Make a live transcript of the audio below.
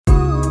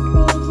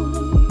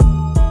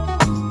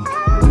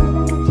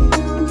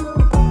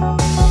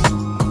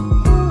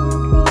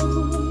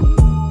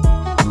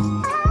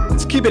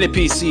Keepin It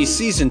PC,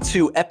 Season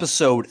 2,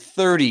 Episode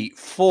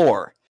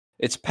 34.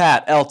 It's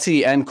Pat, LT,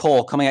 and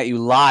Cole coming at you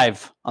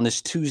live on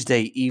this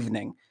Tuesday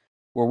evening,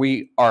 where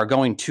we are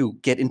going to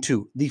get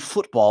into the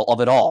football of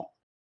it all.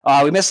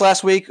 We missed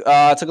last week. Took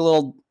a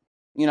little,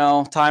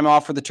 time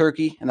off for the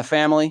turkey and the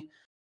family,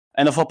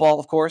 and the football,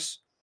 of course.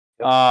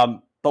 But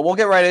we'll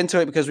get right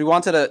into it because we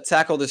wanted to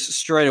tackle this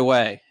straight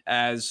away.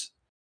 As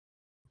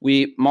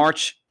we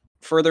march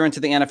further into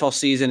the NFL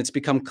season, it's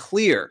become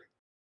clear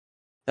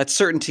that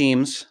certain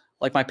teams,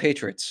 like my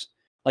Patriots,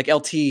 like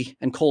LT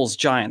and Cole's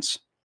Giants,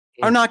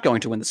 are not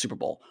going to win the Super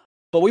Bowl.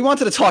 But we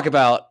wanted to talk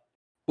about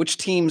which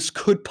teams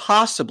could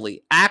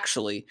possibly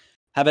actually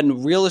have a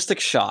realistic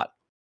shot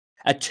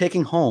at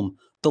taking home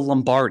the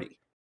Lombardi.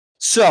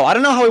 So I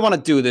don't know how we want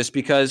to do this,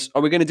 because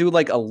are we going to do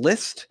like a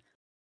list,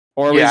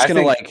 or are we just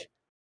going to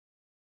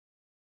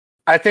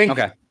I think.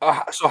 Okay.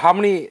 So how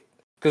many?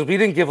 Because we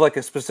didn't give like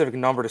a specific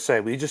number to say.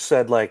 We just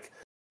said like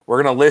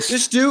we're going to list.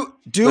 Just do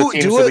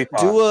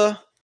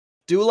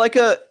like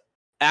a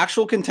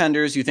actual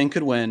contenders you think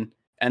could win,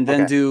 and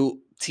then do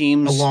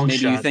teams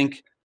you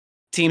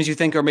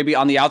think are maybe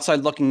on the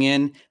outside looking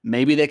in.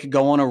 Maybe they could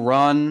go on a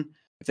run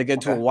if they get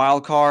to a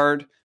wild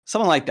card,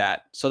 something like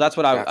that. So that's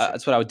what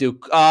I would do.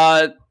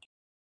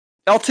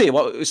 LT,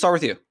 we start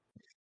with you.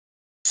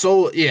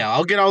 So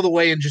I'll get out of the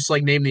way and just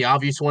like name the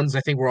obvious ones. I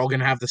think we're all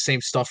gonna have the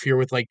same stuff here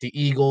with like the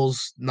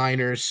Eagles,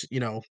 Niners,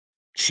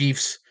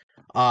 Chiefs.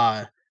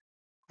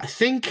 I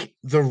think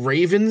the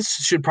Ravens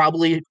should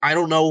probably, I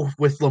don't know,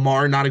 with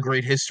Lamar, not a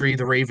great history,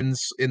 the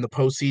Ravens in the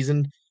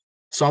postseason.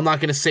 So I'm not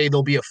going to say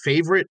they'll be a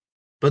favorite,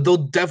 but they'll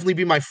definitely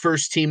be my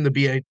first team to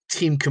be a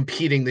team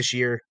competing this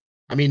year.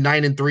 I mean,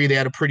 9-3, they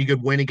had a pretty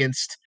good win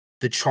against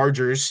the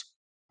Chargers.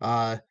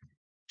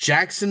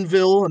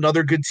 Jacksonville,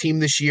 another good team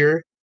this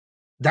year.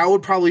 That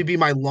would probably be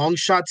my long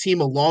shot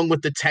team along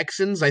with the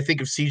Texans. I think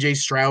if CJ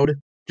Stroud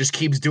just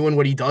keeps doing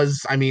what he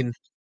does, I mean,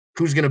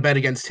 who's going to bet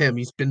against him?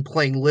 He's been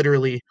playing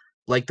literally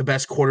like the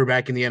best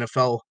quarterback in the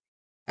NFL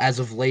as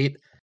of late.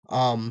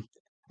 A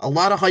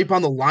lot of hype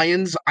on the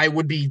Lions. I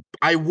would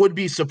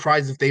be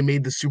surprised if they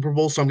made the Super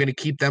Bowl, so I'm going to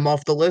keep them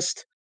off the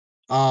list.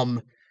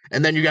 And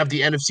then you have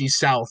the NFC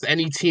South.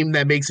 Any team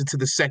that makes it to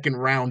the second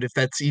round, if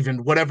that's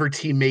even whatever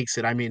team makes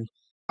it, I mean,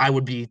 I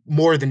would be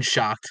more than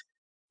shocked.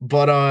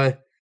 But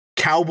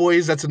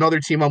Cowboys, that's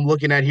another team I'm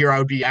looking at here. I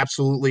would be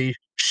absolutely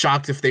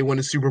shocked if they win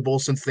a Super Bowl,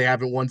 since they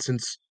haven't won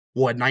since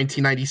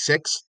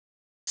 1996.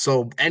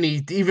 So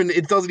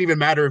it doesn't even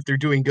matter if they're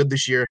doing good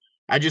this year.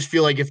 I just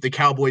feel like if the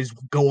Cowboys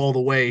go all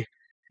the way,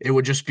 it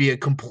would just be a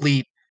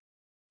complete.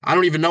 I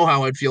don't even know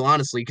how I'd feel,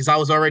 honestly, because I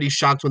was already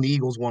shocked when the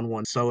Eagles won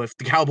one. So if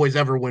the Cowboys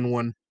ever win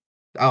one,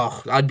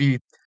 it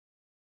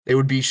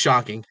would be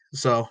shocking.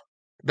 So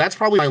that's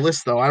probably my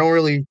list, though. I don't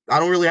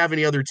really have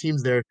any other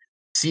teams there.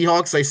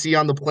 Seahawks I see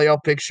on the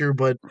playoff picture,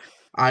 but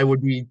I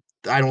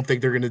don't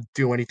think they're gonna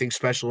do anything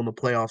special in the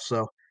playoffs.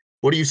 So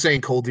what are you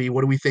saying, Cole D?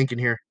 What are we thinking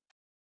here?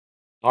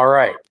 All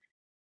right.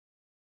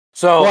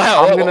 So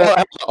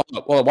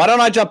why don't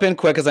I jump in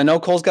quick, because I know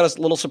Cole's got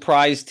a little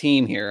surprise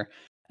team here,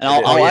 and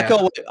I'll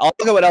echo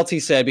what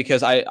LT said,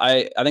 because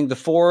I think the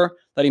four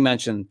that he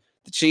mentioned,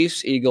 the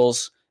Chiefs,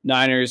 Eagles,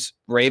 Niners,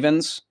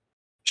 Ravens,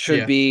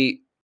 should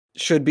be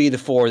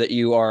the four that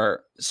you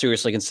are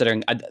seriously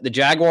considering. The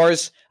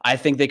Jaguars, I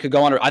think they could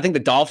go on. I think the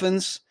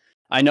Dolphins,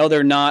 I know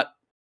they're not.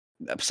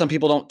 Some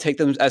people don't take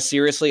them as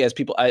seriously as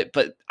people,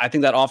 but I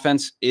think that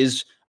offense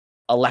is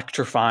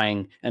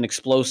electrifying and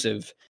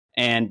explosive,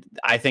 and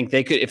I think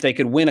they could, if they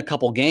could win a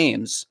couple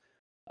games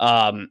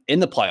in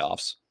the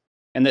playoffs,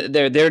 and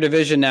their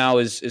division now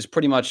is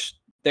pretty much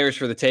theirs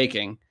for the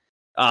taking.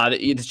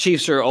 The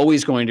Chiefs are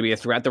always going to be a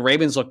threat. The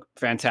Ravens look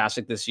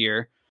fantastic this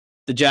year.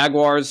 The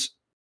Jaguars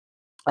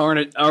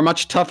are a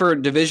much tougher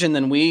division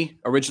than we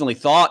originally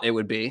thought it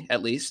would be,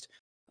 at least.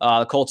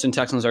 The Colts and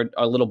Texans are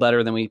a little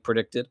better than we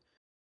predicted.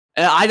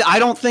 And I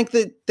don't think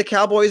that the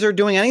Cowboys are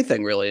doing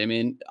anything, really. I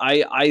mean,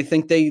 I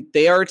think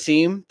they are a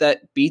team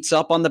that beats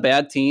up on the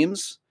bad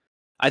teams.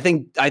 I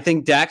think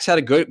Dak's had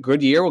a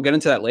good year. We'll get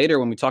into that later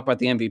when we talk about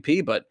the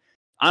MVP, but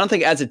I don't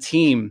think as a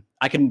team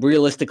I can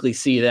realistically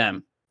see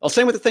them. Well,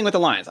 same with the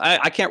Lions.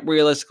 I can't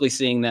realistically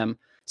see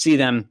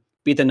them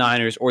beat the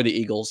Niners or the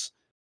Eagles.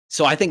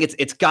 So I think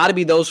it's got to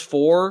be those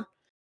four.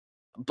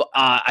 But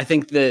I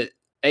think the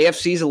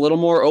AFC is a little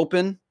more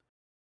open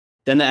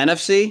than the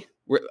NFC.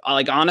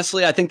 Like,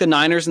 honestly, I think the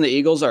Niners and the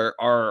Eagles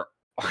are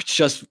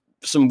just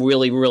some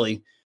really,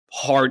 really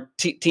hard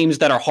teams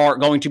that are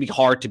going to be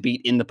hard to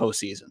beat in the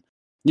postseason.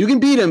 You can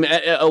beat them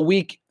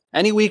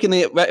any week in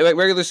the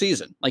regular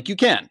season. Like, you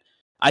can.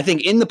 I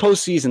think in the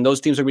postseason, those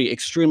teams are going to be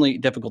extremely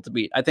difficult to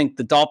beat. I think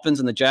the Dolphins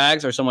and the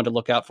Jags are someone to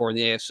look out for in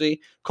the AFC.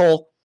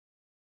 Cole,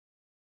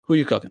 who are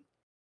you cooking?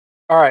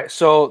 All right,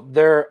 so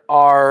there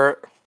are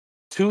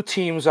two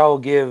teams I will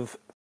give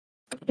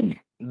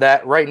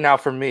that right now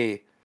for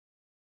me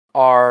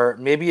are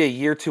maybe a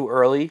year too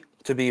early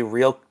to be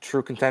real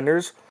true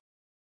contenders.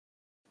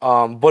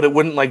 But it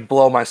wouldn't like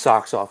blow my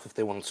socks off if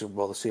they won the Super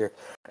Bowl this year.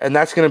 And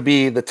that's going to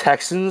be the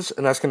Texans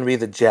and that's going to be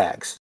the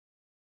Jags.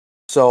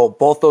 So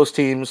both those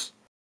teams,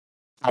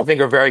 I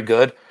think are very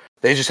good.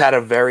 They just had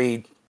a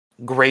very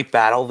great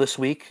battle this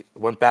week.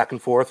 Went back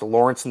and forth.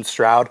 Lawrence and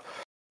Stroud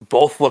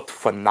both looked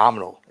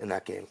phenomenal in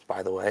that game,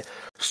 by the way.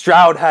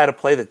 Stroud had a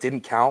play that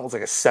didn't count. It was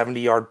like a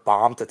 70-yard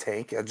bomb to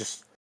Tank.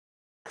 Because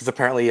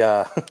apparently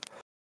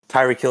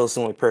Tyreek Hill is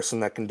the only person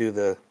that can do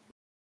the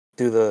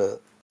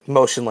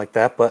motion like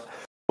that. But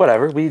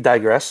whatever, we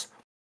digress.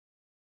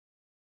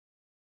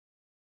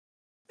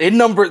 Okay, I'm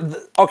going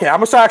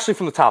to start actually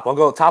from the top. I'll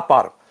go top,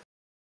 bottom.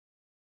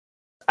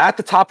 At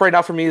the top right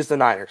now for me is the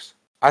Niners.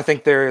 I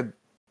think they're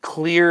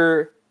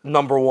clear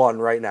number one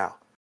right now.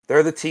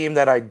 They're the team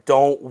that I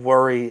don't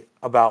worry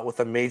about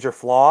with a major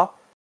flaw.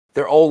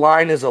 Their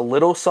O-line is a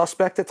little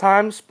suspect at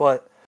times,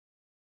 but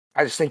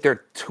I just think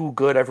they're too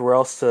good everywhere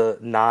else to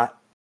not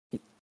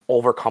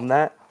overcome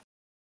that.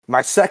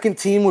 My second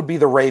team would be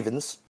the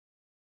Ravens.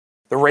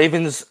 The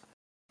Ravens,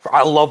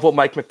 I love what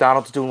Mike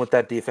McDonald's doing with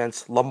that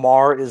defense.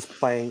 Lamar is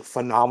playing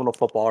phenomenal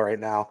football right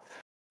now.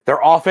 Their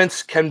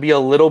offense can be a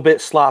little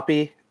bit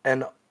sloppy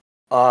and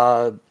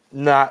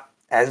not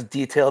as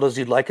detailed as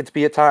you'd like it to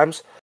be at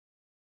times.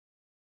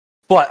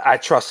 But I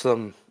trust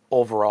them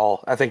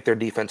overall. I think their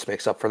defense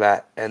makes up for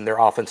that, and their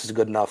offense is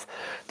good enough.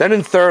 Then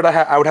in third,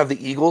 I would have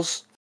the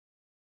Eagles.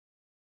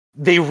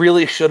 They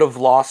really should have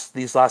lost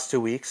these last 2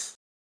 weeks.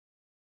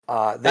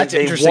 That's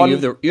interesting.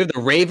 You have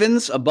the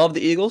Ravens above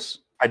the Eagles?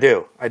 I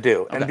do.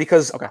 Okay. And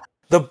because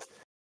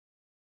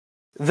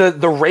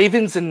the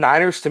Ravens and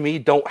Niners, to me,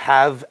 don't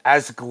have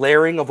as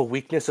glaring of a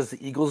weakness as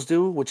the Eagles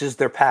do, which is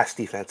their pass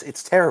defense.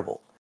 It's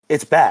terrible.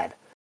 It's bad.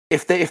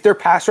 If their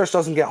pass rush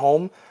doesn't get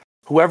home,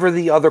 whoever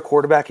the other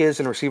quarterback is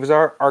and receivers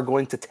are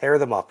going to tear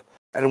them up.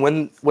 And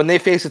when they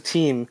face a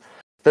team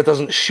that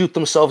doesn't shoot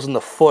themselves in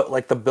the foot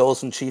like the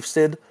Bills and Chiefs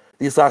did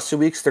these last 2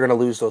 weeks, they're going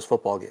to lose those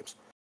football games.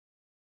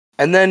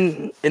 And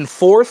then in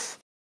fourth,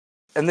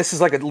 and this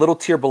is like a little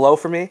tier below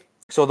for me.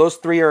 So those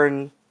three are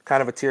in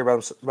kind of a tier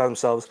by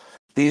themselves.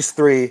 These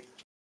three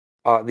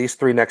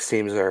next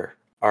teams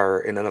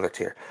are in another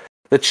tier.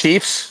 The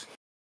Chiefs,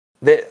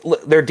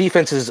 their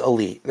defense is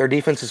elite. Their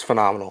defense is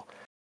phenomenal.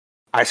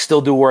 I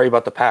still do worry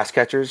about the pass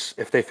catchers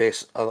if they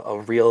face a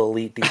real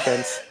elite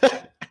defense.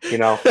 I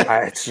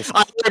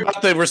worry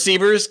about the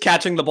receivers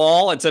catching the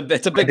ball. It's a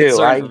big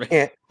concern for me.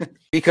 Can't,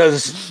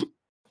 because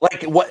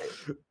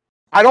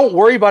I don't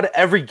worry about it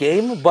every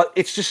game, but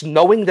it's just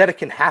knowing that it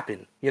can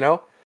happen.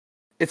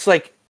 It's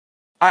like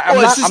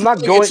I'm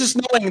not going. It's just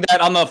knowing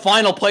that on the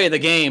final play of the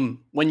game,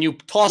 when you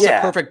toss a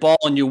perfect ball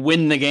and you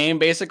win the game,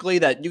 basically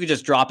that you can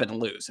just drop it and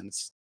lose, and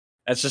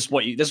that's just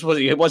what you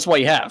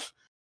have.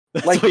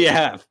 That's what you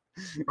have.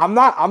 I'm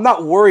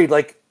not worried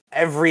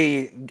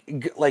every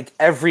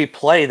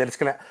play that it's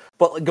gonna.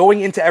 But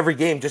going into every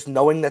game, just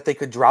knowing that they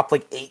could drop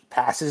 8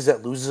 passes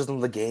that loses them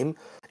the game,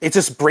 it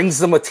just brings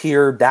them a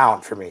tier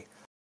down for me,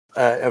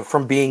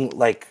 from being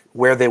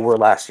where they were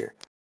last year.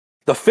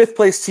 The 5th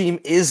place team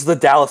is the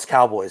Dallas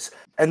Cowboys,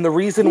 and the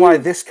reason why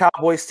this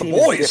Cowboys team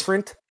is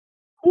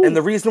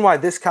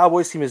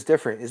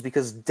different, is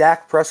because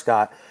Dak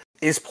Prescott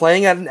is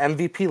playing at an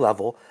MVP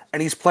level,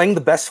 and he's playing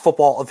the best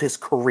football of his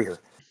career.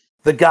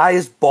 The guy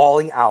is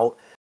balling out.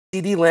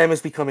 CeeDee Lamb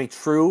has become a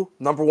true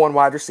number 1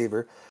 wide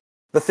receiver.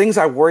 The things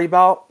I worry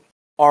about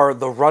are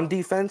the run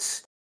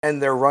defense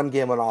and their run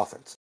game on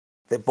offense.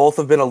 They both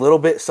have been a little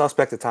bit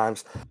suspect at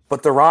times,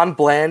 but Deron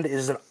Bland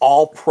is an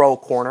all-pro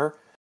corner.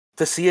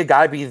 To see a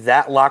guy be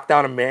that locked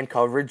down in man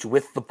coverage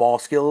with the ball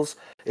skills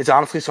is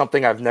honestly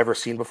something I've never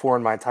seen before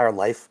in my entire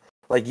life.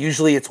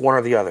 Usually it's one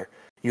or the other.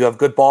 You have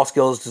good ball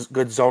skills,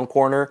 good zone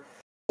corner,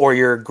 or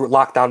you're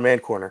locked down man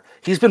corner.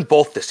 He's been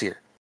both this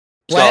year.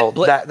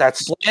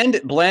 That's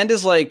Bland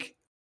is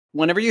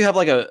whenever you have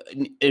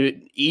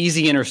an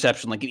easy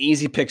interception, an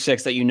easy pick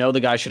six that the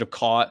guy should have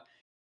caught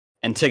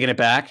and taken it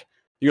back,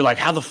 you're like,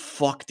 how the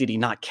fuck did he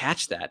not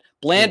catch that?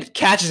 Bland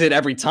catches it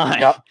every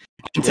time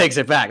and takes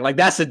it back.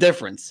 That's the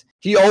difference.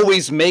 He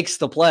always makes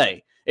the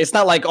play. It's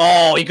not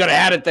he could have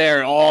had it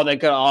there.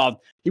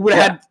 He would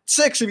have had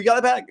 6 if he got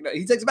it back.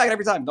 He takes it back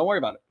every time. Don't worry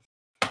about it.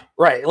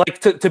 Right.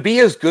 To be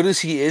as good as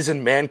he is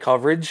in man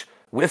coverage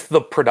with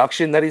the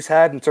production that he's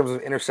had in terms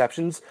of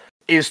interceptions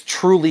is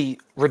truly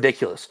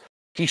ridiculous.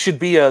 He should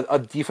be a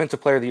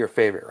defensive player of the year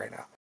favorite right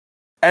now.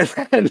 And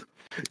then,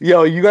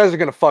 you guys are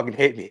going to fucking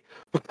hate me.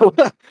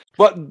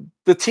 But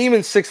the team in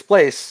 6th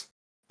place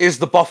is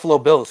the Buffalo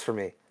Bills for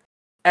me.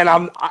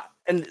 And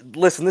and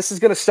listen, this is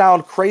going to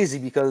sound crazy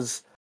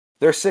because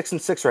they're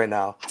 6-6 right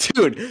now.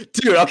 Dude,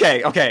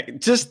 okay.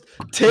 Just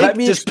put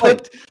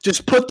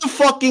the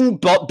fucking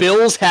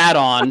Bills hat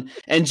on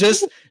and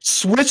just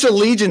switch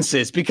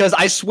allegiances, because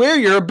I swear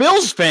you're a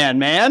Bills fan,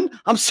 man.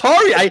 I'm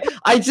sorry. I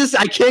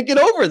can't get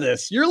over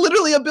this. You're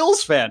literally a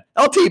Bills fan.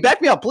 LT,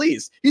 back me up,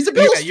 please. He's a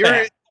Bills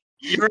fan.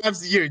 You're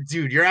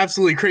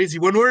absolutely crazy.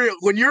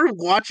 When you're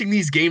watching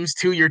these games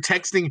too, you're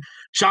texting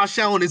Josh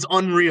Allen is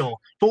unreal.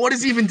 But what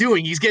is he even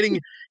doing?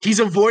 He's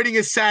avoiding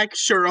a sack.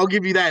 Sure, I'll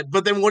give you that.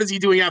 But then what is he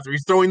doing after?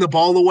 He's throwing the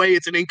ball away.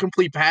 It's an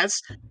incomplete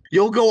pass.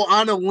 You'll go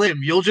on a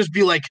limb. You'll just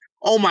be like,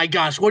 Oh my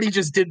gosh, what he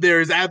just did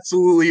there is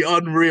absolutely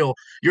unreal.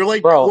 You're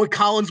like Bro, what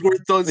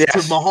Collinsworth does to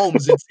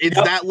Mahomes. It's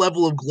that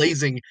level of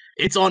glazing.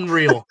 It's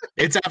unreal.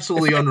 It's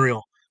absolutely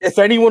unreal. If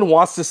anyone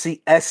wants to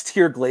see S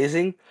tier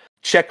glazing,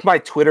 check my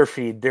Twitter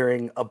feed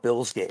during a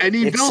Bills game.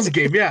 Bills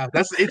game, yeah.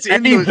 It's in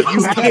any the you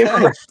Bills have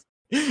game.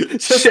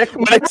 Just check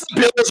when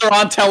the Bills are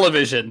on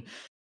television.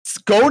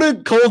 Go to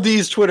Cole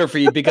D's Twitter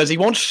feed because he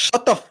won't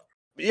shut up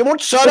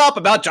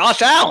about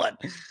Josh Allen.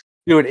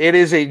 Dude, it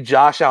is a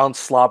Josh Allen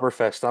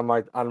slobberfest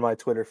on my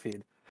Twitter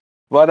feed.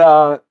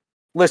 But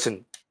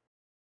listen,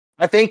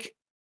 I think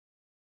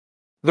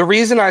the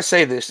reason I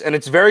say this, and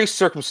it's very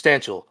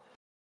circumstantial,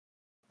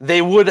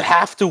 they would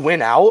have to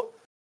win out,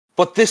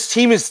 but this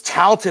team is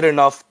talented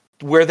enough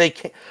where they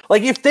can,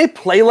 like, if they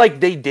play like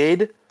they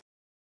did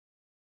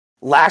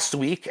last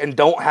week and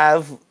don't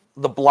have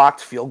the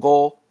blocked field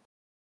goal,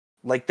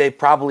 like, they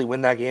probably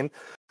win that game.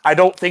 I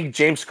don't think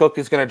James Cook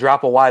is going to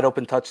drop a wide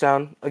open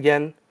touchdown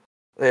again.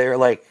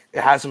 It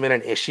hasn't been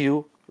an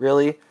issue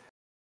really.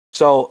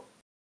 So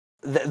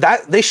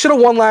that they should have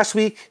won last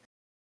week.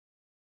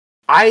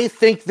 I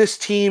think this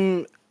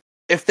team,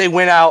 if they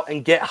win out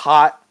and get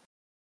hot,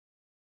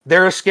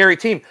 they're a scary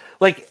team.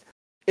 Like,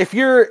 if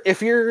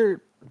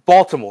you're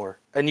Baltimore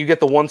and you get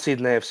the 1 seed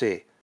in the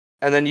AFC,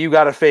 and then you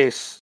got to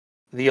face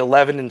the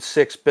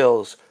 11-6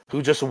 Bills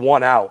who just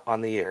won out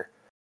on the year,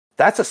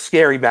 that's a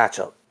scary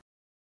matchup.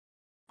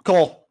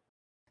 Cole,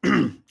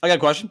 I got a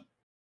question.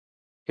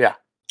 Yeah.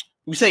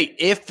 We say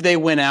if they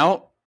win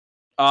out,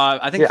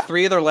 I think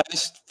 3 of their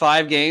last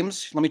 5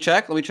 games. Let me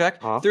check. 3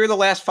 of the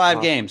last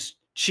 5 games: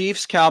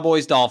 Chiefs,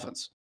 Cowboys,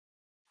 Dolphins.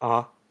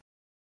 That's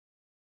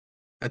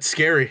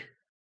scary.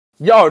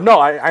 Yo, no,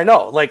 I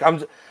know. Like,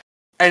 and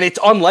it's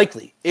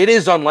unlikely. It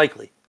is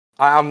unlikely.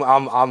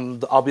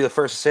 I'll be the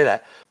first to say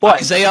that.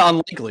 But Isaiah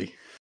unlikely.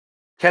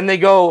 Can they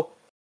go?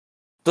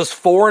 Does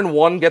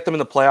 4-1 get them in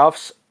the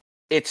playoffs?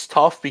 It's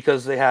tough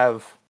because they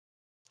have.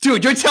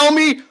 Dude, you're telling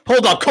me?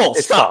 Hold up, Cole.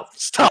 Stop.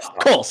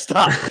 Cole,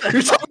 stop.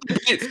 You're telling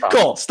me,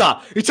 Cole,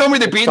 stop. You're telling me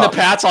they're beating the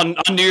Pats on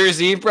New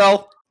Year's Eve,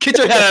 bro? Get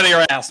your head out of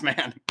your ass,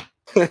 man.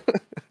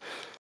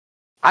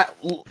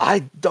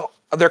 I don't.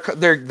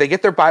 They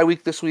get their bye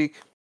week this week.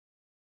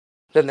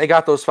 Then they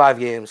got those 5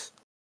 games.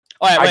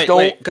 All right,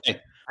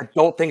 I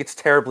don't think it's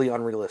terribly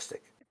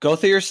unrealistic. Go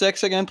through your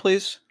 6 again,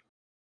 please.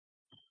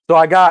 So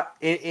I got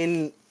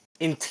in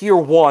tier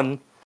 1,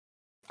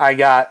 I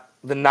got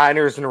the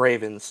Niners and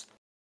Ravens.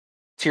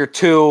 Tier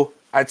 2,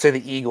 I'd say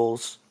the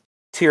Eagles.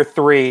 Tier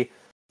 3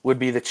 would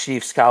be the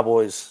Chiefs,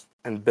 Cowboys,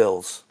 and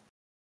Bills.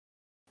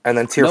 And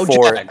then tier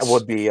 4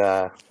 would be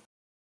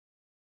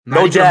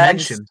no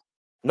Jags.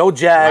 No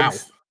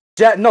Jags.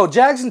 Wow.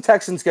 Jags and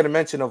Texans get a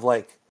mention of,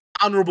 like,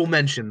 honorable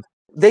mention.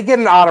 They get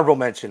an honorable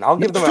mention. I'll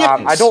give them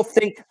an. I don't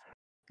think.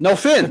 No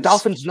Fins. The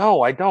Dolphins.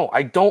 No, I don't.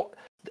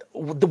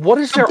 What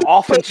is their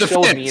offense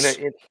showed me?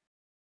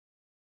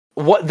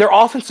 What their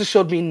offense has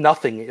showed me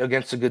nothing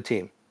against a good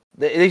team.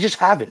 They just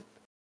haven't.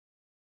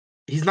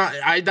 He's not.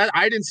 I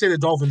didn't say the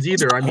Dolphins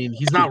either. I mean,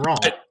 he's not wrong.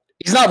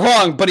 He's not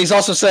wrong, but he's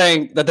also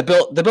saying that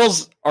the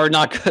Bills are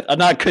not good. A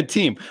not good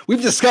team.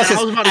 We've discussed this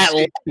at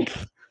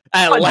length.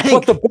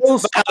 But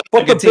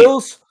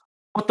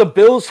the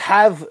Bills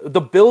have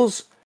the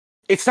Bills.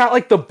 It's not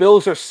like the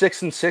Bills are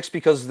 6-6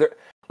 because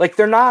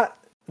they're not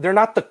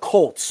the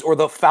Colts or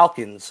the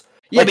Falcons.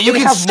 Yeah, but you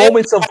can have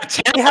moments of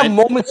they have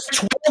moments.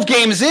 12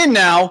 games in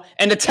now,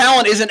 and the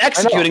talent isn't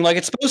executing like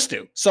it's supposed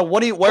to. So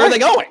where are they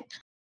going?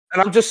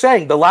 And I'm just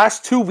saying, the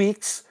last 2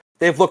 weeks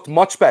they've looked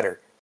much better,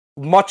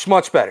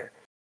 much better.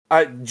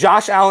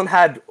 Josh Allen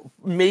had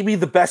maybe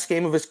the best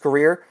game of his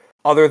career,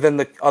 other than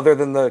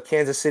the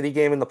Kansas City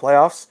game in the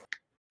playoffs,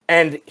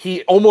 and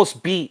he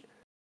almost beat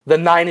the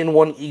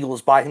 9-1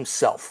 Eagles by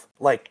himself.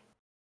 Like,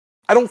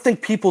 I don't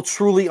think people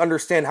truly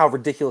understand how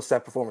ridiculous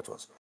that performance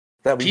was.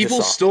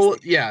 People still,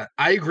 yeah,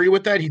 I agree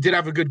with that. He did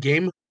have a good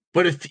game,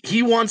 but if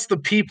he wants the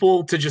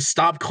people to just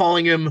stop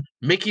calling him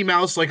Mickey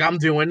Mouse like I'm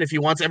doing, if he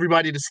wants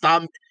everybody to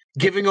stop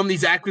giving him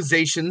these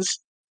accusations,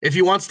 if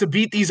he wants to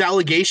beat these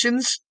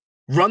allegations,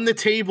 run the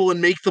table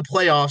and make the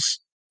playoffs,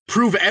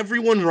 prove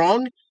everyone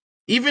wrong,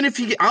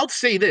 I'll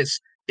say this,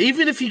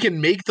 even if he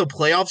can make the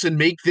playoffs and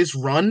make this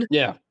run,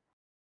 yeah.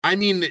 I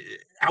mean,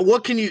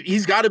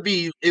 he's got to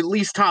be at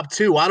least top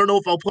 2. I don't know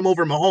if I'll put him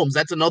over Mahomes.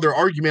 That's another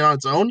argument on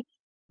its own.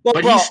 Well,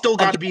 but he's still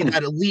got to be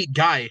that elite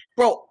guy.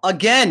 Bro,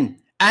 again,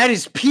 at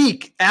his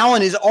peak,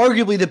 Allen is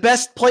arguably the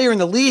best player in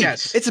the league.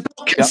 Yes. It's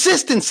about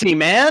consistency,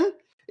 man.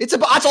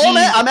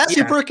 I'm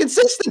asking for a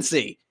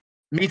consistency.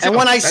 Me too. And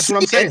when that's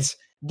what I'm saying.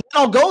 Then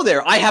I'll go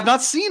there. I have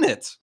not seen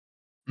it.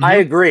 Mm-hmm.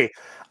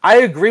 I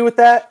agree with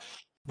that,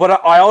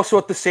 but I also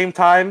at the same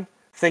time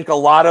think a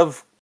lot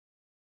of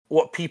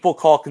what people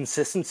call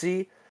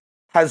consistency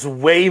has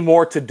way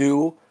more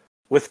to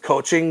with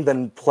coaching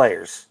than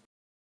players.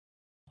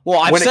 Well,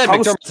 I said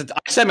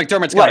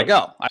McDermott's got to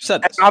go. I've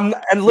said this.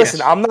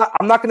 Listen, I'm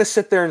not going to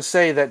sit there and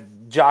say that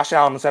Josh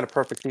Allen has had a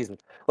perfect season.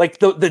 Like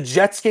the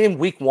Jets game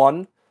week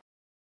 1,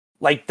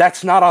 like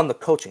that's not on the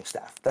coaching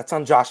staff. That's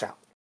on Josh Allen.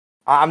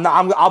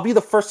 I'll be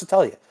the first to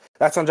tell you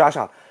that's on Josh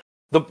Allen.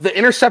 The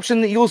interception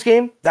in the Eagles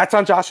game, that's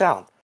on Josh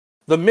Allen.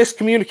 The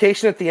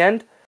miscommunication at the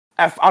end,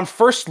 on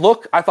first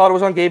look, I thought it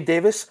was on Gabe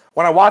Davis.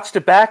 When I watched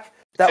it back,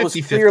 that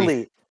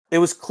 50-50. It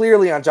was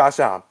clearly on Josh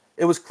Allen.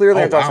 It was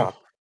clearly on Josh Allen.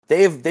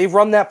 They've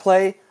run that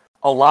play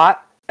a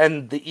lot,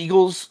 and the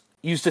Eagles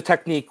used a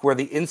technique where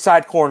the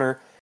inside corner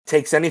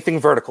takes anything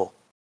vertical.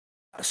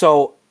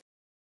 So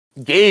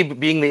Gabe,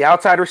 being the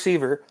outside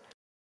receiver,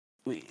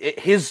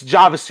 his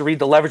job is to read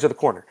the leverage of the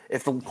corner.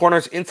 If the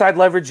corner's inside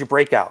leverage, you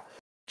break out.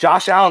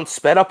 Josh Allen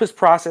sped up his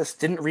process,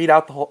 didn't read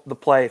out the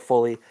play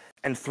fully,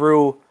 and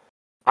threw,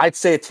 I'd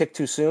say, a tick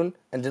too soon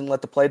and didn't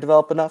let the play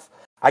develop enough.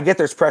 I get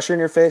there's pressure in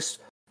your face,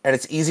 and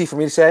it's easy for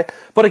me to say.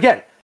 But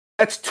again,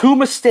 that's two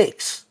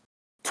mistakes.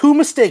 Two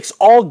mistakes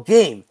all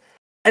game.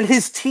 And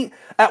his team,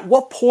 at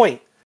what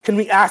point can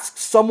we ask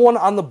someone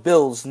on the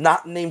Bills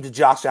not named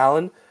Josh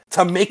Allen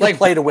to make a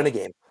play to win a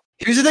game?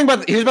 Here's the thing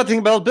about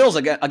the Bills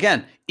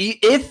again.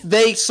 If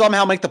they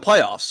somehow make the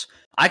playoffs,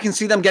 I can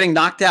see them getting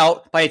knocked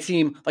out by a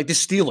team like the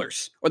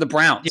Steelers or the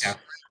Browns. Yeah.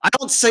 I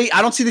don't see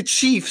the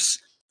Chiefs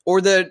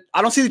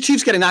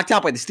getting knocked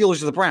out by the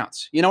Steelers or the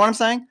Browns. You know what I'm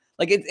saying?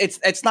 Like it's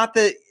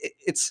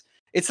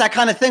that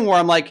kind of thing where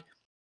I'm like,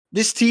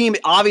 this team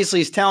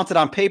obviously is talented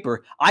on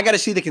paper. I got to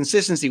see the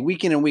consistency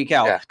week in and week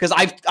out because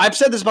I've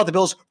said this about the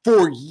Bills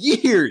for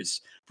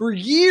years.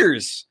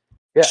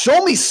 Yeah.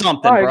 Show me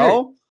something,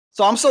 bro.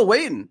 So I'm still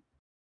waiting.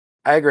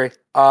 I agree.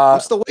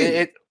 I'm still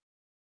waiting.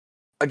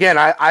 Again,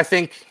 I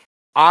think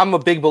I'm a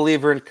big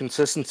believer in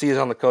consistencies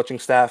on the coaching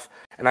staff,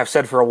 and I've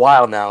said for a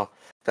while now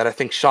that I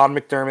think Sean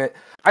McDermott.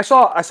 I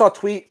saw a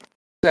tweet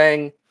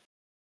saying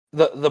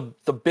the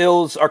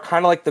Bills are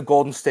kind of like the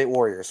Golden State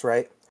Warriors,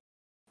 right?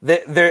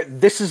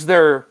 This is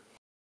their,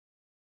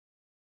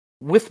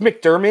 with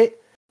McDermott,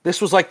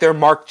 this was like their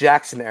Mark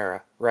Jackson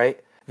era, right?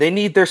 They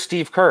need their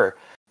Steve Kerr.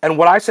 And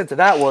what I said to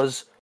that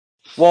was,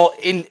 well,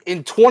 in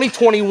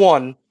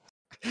 2021,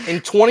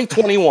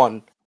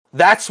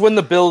 that's when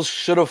the Bills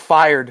should have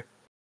fired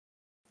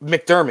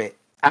McDermott.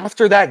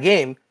 After that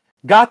game,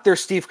 got their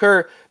Steve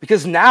Kerr,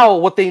 because now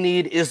what they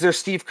need is their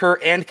Steve Kerr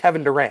and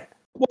Kevin Durant.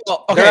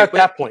 Well, okay, they're at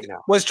that point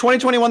now. Was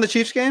 2021 the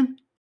Chiefs game?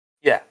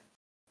 Yeah.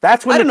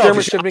 That's when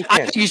McDermott should have been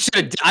canned.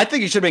 I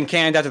think he should have been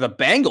canned after the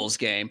Bengals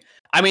game.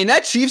 I mean,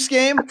 that Chiefs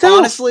game,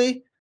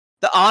 honestly,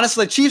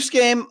 the Chiefs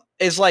game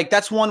is like,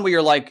 that's one where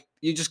you're like,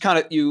 you just kind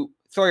of, you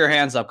throw your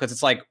hands up because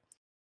it's like,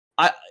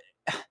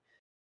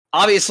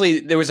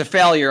 obviously there was a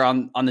failure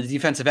on the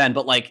defensive end,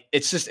 but like,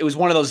 it was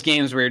one of those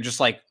games where you're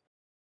just like,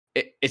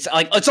 it's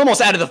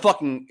almost out of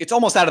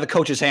the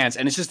coach's hands,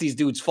 and it's just these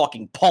dudes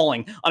fucking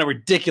pulling on a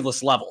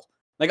ridiculous level.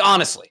 Like,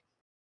 honestly.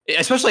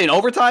 Especially in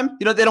overtime,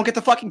 they don't get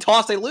the fucking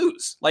toss, they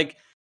lose. Like,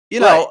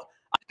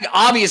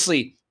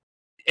 obviously,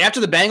 after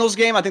the Bengals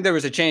game, I think there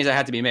was a change that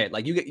had to be made.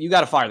 Like, you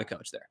got to fire the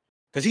coach there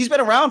because he's been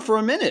around for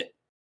a minute,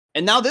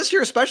 and now this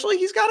year especially,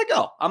 he's got to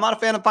go. I'm not a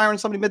fan of firing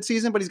somebody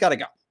midseason, but he's got to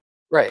go.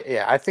 Right?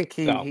 Yeah, I think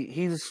I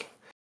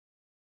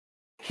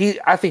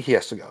think he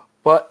has to go.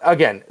 But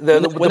again,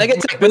 when they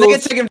get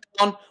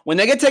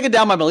taken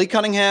down by Malik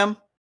Cunningham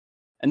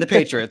and the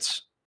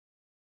Patriots,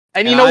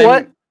 and you know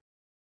what?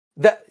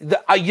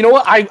 You know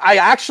what? I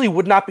actually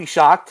would not be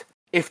shocked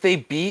if they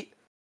beat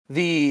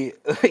the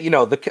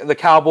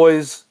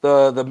Cowboys,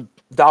 the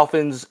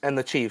Dolphins, and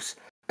the Chiefs,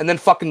 and then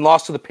fucking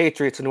lost to the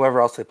Patriots and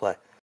whoever else they play.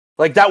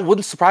 Like, that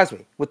wouldn't surprise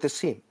me with this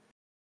team.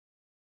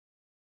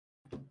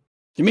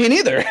 You mean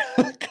either?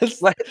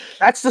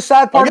 That's the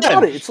sad part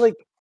about it. It's like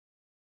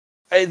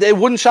it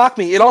wouldn't shock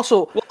me. It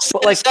also,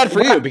 but like, sad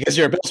for you because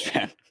you're a Bills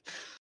fan.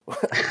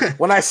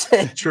 When I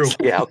say true,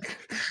 yeah,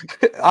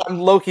 I'm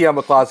low-key, I'm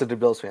a closeted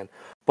Bills fan.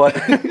 But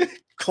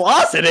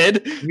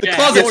closeted, the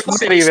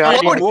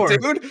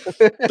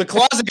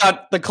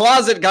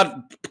closet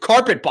got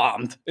carpet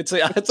bombed. It's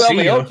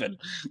only open.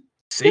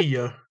 See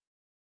ya.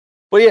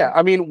 But yeah,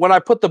 I mean, when I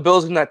put the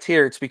Bills in that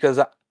tier, it's because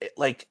it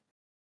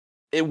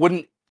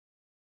would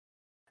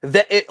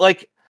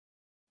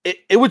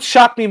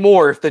shock me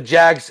more if the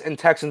Jags and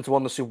Texans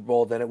won the Super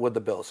Bowl than it would the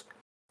Bills.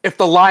 If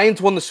the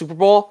Lions won the Super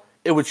Bowl,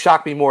 it would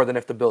shock me more than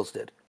if the Bills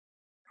did.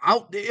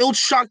 It'll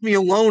shock me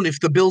alone if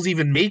the Bills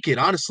even make it,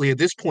 honestly, at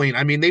this point.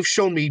 I mean, they've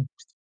shown me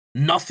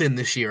nothing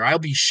this year. I'll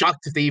be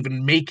shocked if they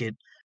even make it.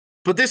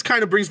 But this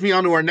kind of brings me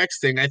on to our next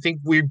thing. I think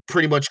we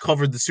pretty much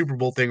covered the Super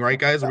Bowl thing, right,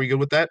 guys? Are we good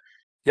with that?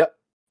 Yep.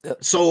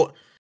 So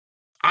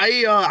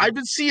I've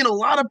been seeing a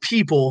lot of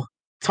people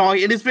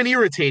talking, and it's been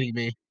irritating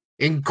me.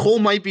 And Cole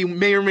may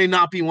or may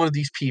not be one of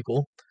these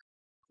people.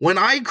 When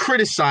I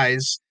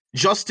criticize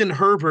Justin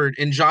Herbert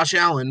and Josh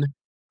Allen,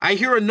 I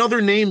hear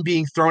another name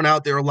being thrown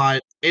out there a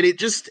lot, and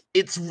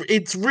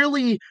it's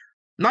really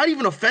not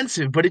even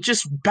offensive, but it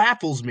just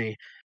baffles me.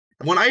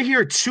 When I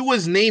hear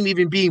Tua's name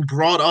even being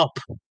brought up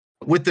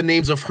with the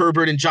names of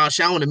Herbert and Josh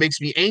Allen, it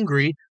makes me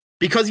angry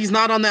because he's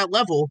not on that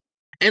level,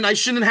 and I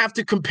shouldn't have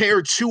to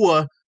compare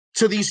Tua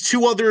to these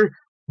two other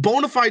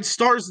bona fide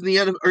stars in the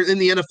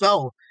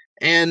NFL,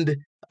 and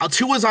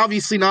Tua's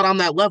obviously not on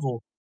that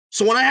level.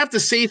 So when I have to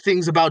say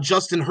things about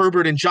Justin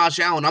Herbert and Josh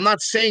Allen, I'm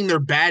not saying they're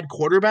bad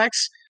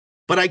quarterbacks,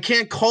 but I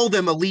can't call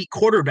them elite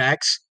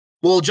quarterbacks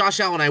Well, Josh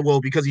Allen I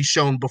will because he's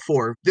shown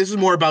before. This is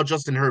more about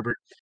Justin Herbert.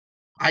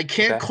 I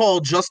can't call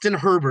Justin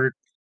Herbert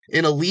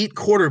an elite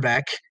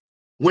quarterback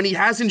when he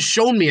hasn't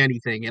shown me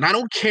anything. And I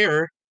don't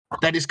care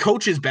that his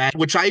coach is bad,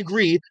 which I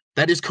agree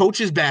that his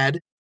coach is bad.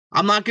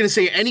 I'm not going to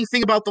say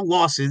anything about the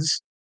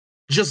losses.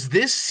 Just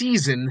this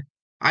season,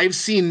 I've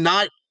seen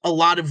not a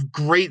lot of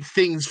great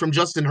things from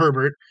Justin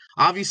Herbert.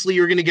 Obviously,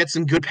 you're going to get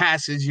some good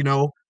passes,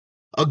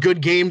 a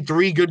good game,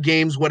 3 good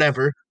games,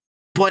 whatever.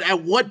 But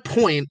at what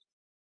point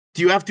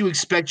do you have to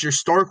expect your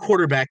star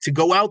quarterback to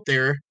go out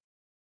there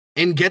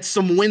and get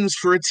some wins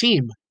for a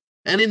team?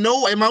 And it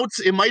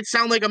might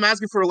sound like I'm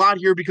asking for a lot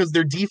here because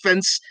their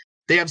defense,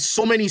 they have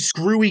so many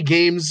screwy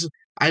games.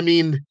 I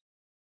mean,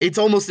 it's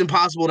almost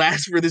impossible to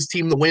ask for this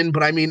team to win.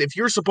 But I mean, if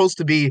you're supposed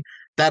to be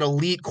that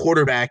elite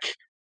quarterback,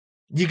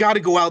 you got to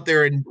go out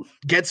there and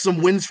get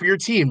some wins for your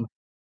team.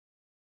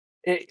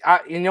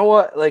 You know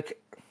what? Like,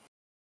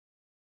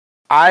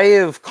 I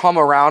have come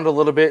around a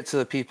little bit to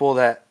the people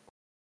that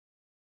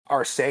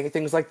are saying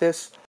things like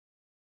this.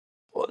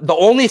 The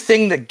only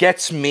thing that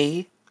gets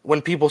me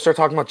when people start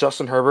talking about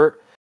Justin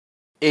Herbert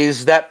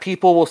is that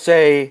people will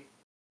say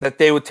that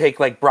they would take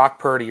like Brock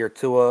Purdy or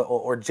Tua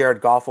or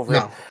Jared Goff over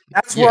him.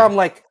 That's where I'm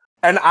like,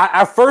 and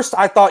at first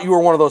I thought you were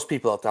one of those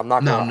people out there. I'm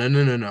not gonna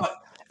lie. No.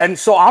 And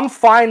so I'm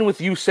fine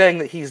with you saying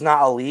that he's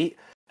not elite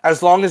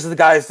as long as the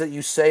guys that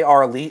you say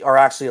are elite are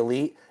actually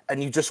elite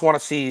and you just want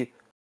to see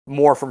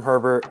more from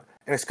Herbert.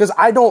 And it's because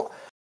I'm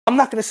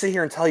not going to sit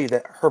here and tell you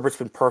that Herbert's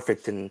been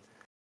perfect in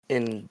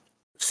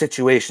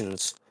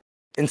situations,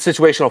 in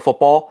situational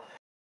football.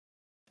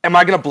 Am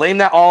I going to blame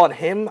that all on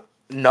him?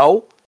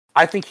 No.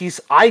 I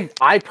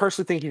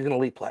personally think he's an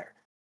elite player.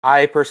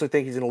 I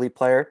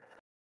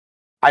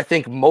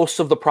think most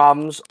of the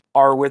problems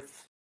are with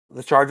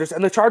the Chargers,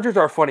 and the Chargers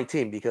are a funny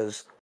team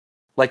because,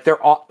 like,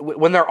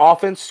 when their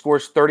offense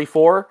scores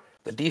 34,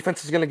 the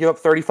defense is going to give up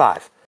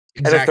 35.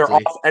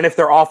 Exactly. And if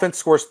their offense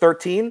scores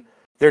 13,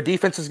 their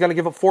defense is going to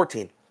give up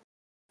 14.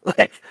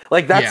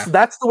 Like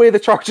that's the way the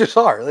Chargers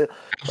are. Like,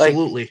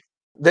 absolutely.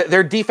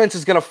 Their defense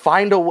is going to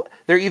find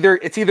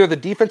it's either the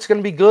defense is going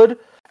to be good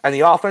and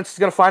the offense is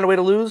going to find a way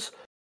to lose,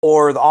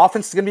 or the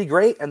offense is going to be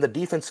great and the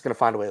defense is going to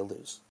find a way to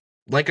lose.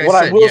 Like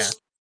I said,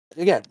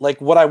 again,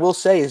 like what I will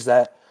say is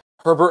that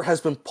Herbert has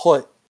been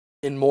put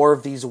in more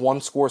of these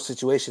one-score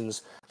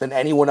situations than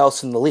anyone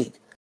else in the league.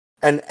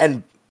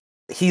 And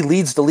he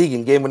leads the league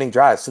in game-winning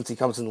drives since he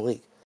comes in the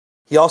league.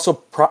 He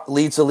also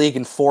leads the league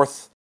in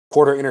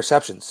fourth-quarter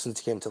interceptions since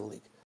he came to the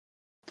league.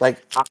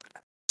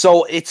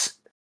 So it's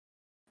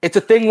a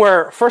thing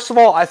where, first of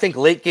all, I think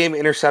late-game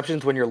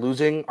interceptions when you're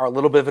losing are a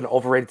little bit of an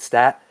overrated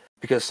stat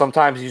because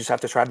sometimes you just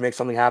have to try to make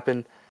something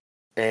happen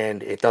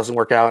and it doesn't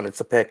work out and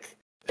it's a pick.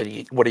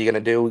 And what are you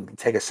going to do?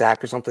 Take a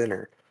sack or something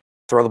or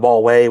throw the ball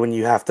away when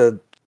you have to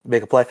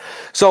make a play.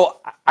 So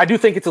I do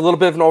think it's a little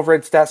bit of an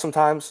overrated stat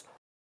sometimes.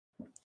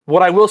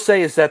 What I will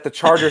say is that the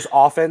Chargers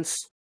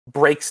offense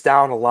breaks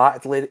down a lot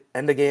at the late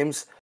end of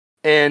games,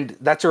 and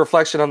that's a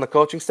reflection on the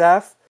coaching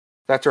staff.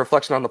 That's a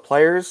reflection on the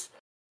players,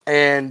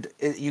 and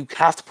you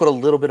have to put a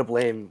little bit of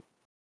blame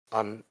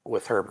on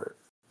with Herbert.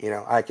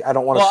 I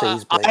don't want to say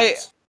he's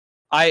blameless.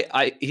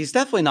 He's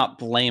definitely not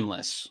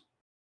blameless,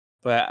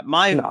 but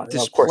my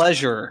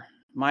displeasure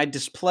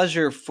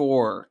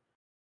for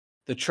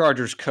the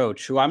Chargers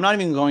coach, who I'm not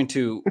even going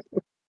to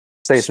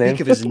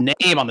speak of his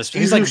name on this.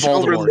 He's like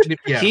Voldemort.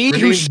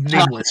 He's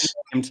nameless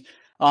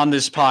on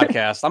this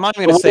podcast. I'm not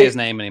even going to say his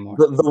name anymore.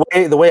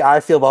 The way I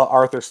feel about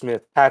Arthur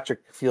Smith, Patrick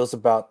feels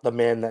about the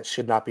man that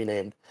should not be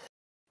named.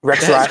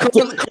 Rex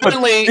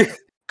Ryan.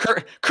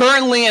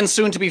 Currently and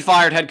soon to be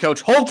fired head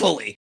coach,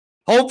 hopefully,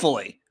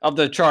 of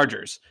the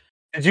Chargers.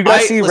 Did you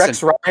guys see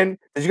Rex Ryan?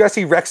 Did you guys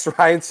see Rex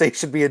Ryan say he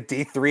should be a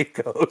D3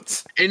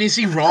 coach? And is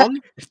he wrong?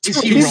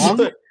 Is he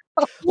wrong?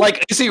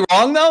 Like, is he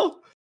wrong though?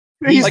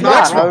 He's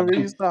not.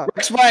 He's not.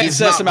 Rex Ryan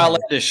says some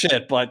outlandish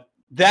shit, but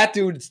that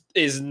dude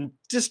is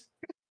just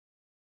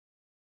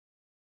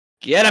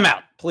get him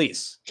out,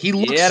 please.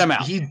 Get him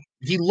out.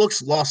 He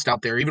looks lost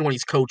out there, even when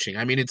he's coaching.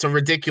 I mean, it's a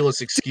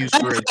ridiculous excuse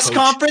for a press coach.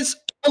 Conference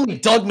only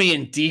dug me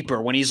in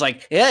deeper when he's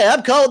like, "Yeah,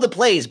 I'm calling the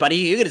plays, buddy.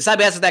 You can decide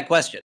to answer that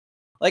question."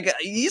 Like,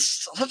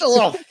 he's such a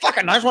little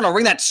fucking. I just want to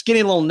wring that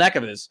skinny little neck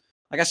of his.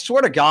 Like, I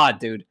swear to God,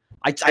 dude.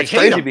 It's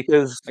crazy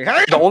because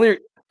the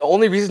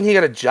only reason he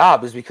got a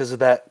job is because of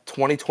that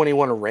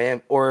 2021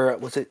 Ram, or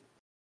was it?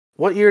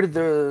 What year did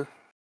the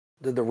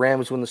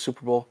Rams win the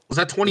Super Bowl? Was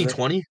that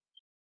 2020?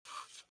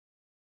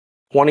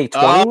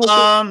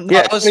 2020?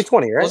 Yeah,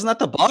 2020, right? Wasn't that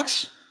the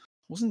Bucks?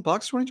 Wasn't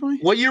Bucks 2020?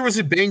 What year was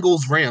it?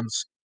 Bengals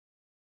Rams.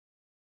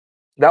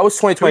 That was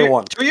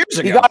 2021. 2 years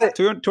ago. He got it.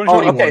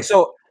 2021. Okay,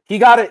 so he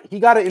got it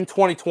in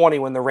 2020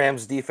 when the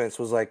Rams defense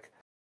was like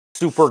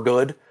super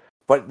good,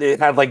 but it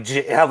had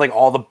like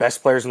all the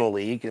best players in the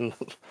league, and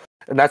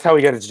that's how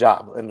he got his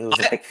job. And it was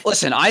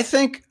listen, I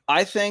think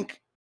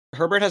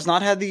Herbert has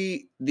not had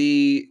the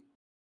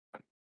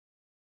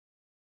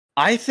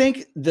I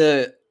think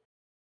the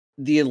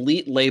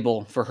elite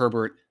label for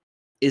Herbert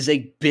is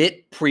a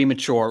bit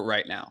premature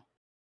right now.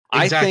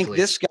 Exactly. I think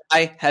this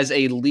guy has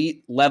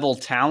elite level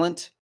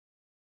talent,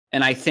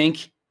 And I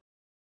think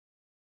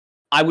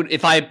I would,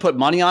 if I had put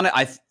money on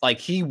it,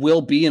 he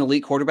will be an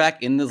elite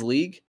quarterback in this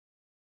league.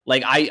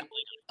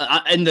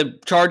 And the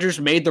Chargers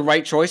made the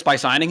right choice by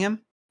signing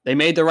him. They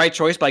made the right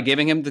choice by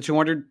giving him the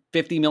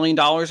 $250 million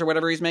or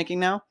whatever he's making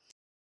now.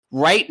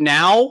 Right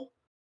now,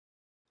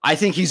 I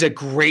think he's a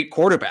great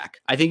quarterback.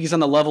 I think he's on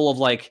the level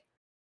of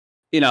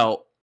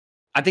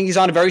I think he's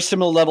on a very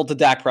similar level to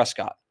Dak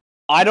Prescott.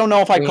 I don't know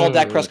if I call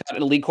Dak Prescott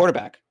an elite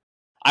quarterback.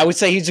 I would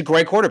say he's a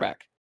great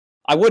quarterback.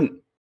 I wouldn't.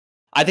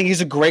 I think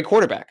he's a great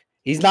quarterback.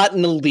 He's not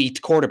an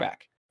elite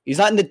quarterback. He's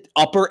not in the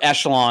upper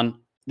echelon,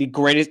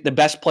 the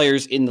best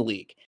players in the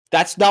league.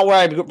 That's not where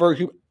I put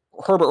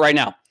Herbert right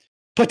now.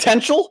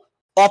 Potential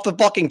off the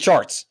fucking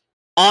charts.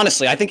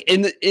 Honestly, I think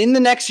in the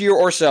next year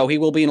or so, he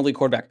will be an elite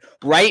quarterback.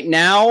 Right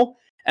now,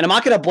 and I'm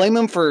not going to blame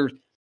him for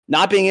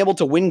not being able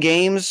to win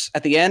games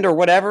at the end or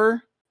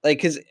whatever.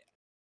 Because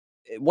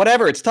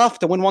whatever, it's tough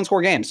to win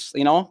one-score games.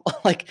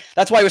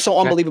 That's why it was so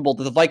unbelievable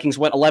that the Vikings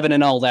went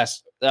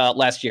 11-0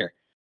 last year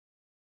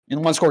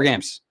in one-score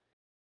games.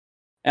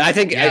 And I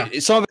think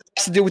some of it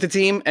has to do with the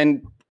team,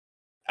 and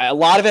a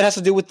lot of it has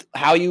to do with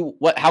how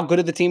good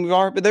of the team you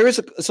are. But there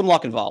is some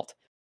luck involved.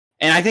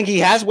 And I think he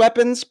has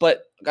weapons,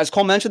 but as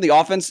Cole mentioned, the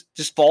offense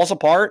just falls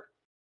apart,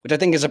 which I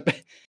think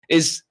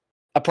is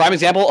a prime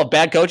example of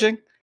bad coaching.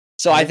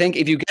 So I think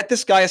if you get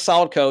this guy a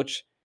solid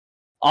coach,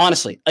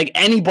 honestly,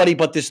 anybody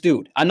but this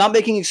dude, I'm not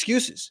making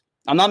excuses.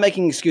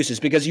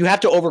 Because you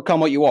have to overcome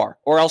what you are,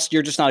 or else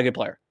you're just not a good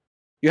player.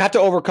 You have to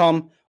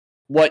overcome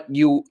what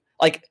you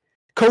like.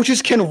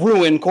 Coaches can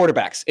ruin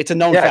quarterbacks. It's a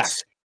known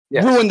fact.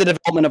 Yes. Ruin the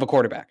development of a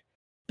quarterback.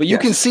 But you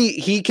can see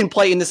he can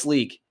play in this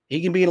league.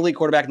 He can be an elite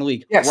quarterback in the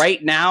league. Yes.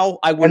 Right now,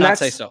 I would not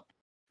say so.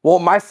 Well,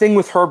 my thing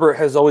with Herbert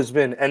has always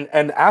been,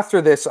 and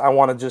after this, I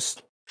want to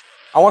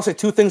say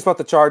two things about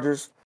the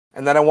Chargers,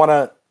 and then I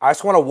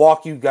just want to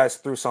walk you guys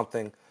through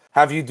something.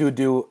 Have you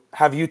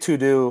two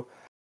do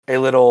a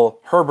little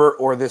Herbert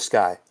or this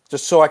guy,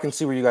 just so I can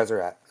see where you guys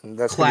are at. And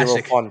that's gonna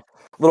be a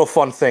little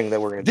fun thing that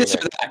we're gonna do. This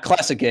or that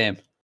classic game.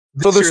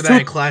 So there's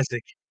that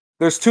classic.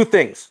 There's two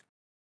things.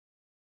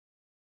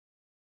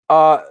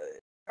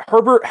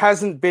 Herbert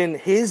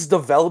his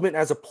development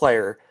as a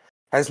player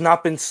has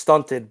not been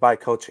stunted by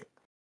coaching.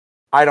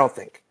 I don't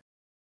think.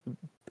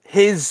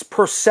 His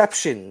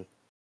perception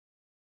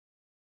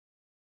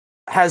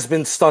has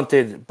been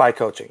stunted by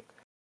coaching.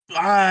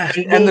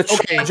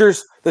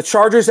 The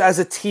Chargers as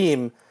a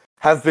team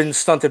have been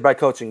stunted by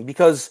coaching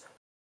because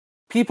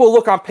people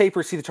look on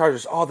paper, see the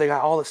Chargers. Oh, they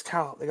got all this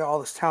talent. They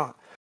got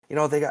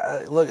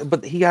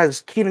but he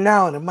has Keenan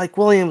Allen and Mike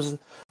Williams and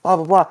blah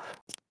blah blah.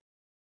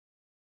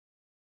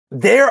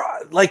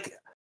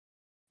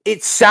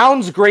 It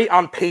sounds great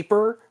on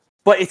paper,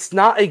 but it's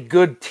not a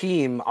good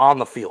team on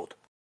the field.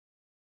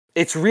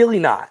 It's really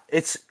not.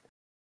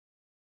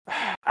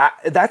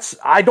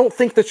 I don't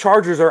think the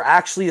Chargers are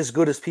actually as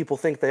good as people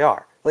think they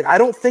are. I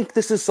don't think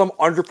this is some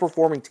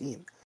underperforming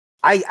team.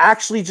 I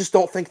actually just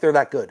don't think they're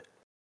that good.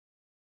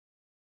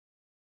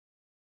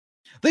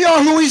 They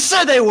are who we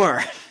said they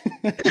were.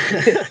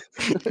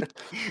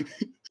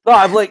 No,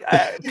 I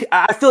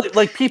feel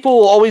like people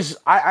will always.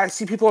 I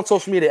see people on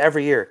social media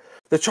every year.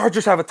 The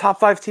Chargers have a top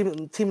 5 team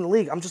in the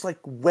league. I'm just like,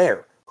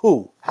 where?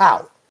 Who?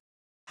 How?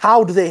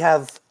 How do they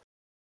have?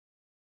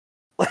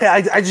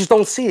 I just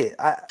don't see it.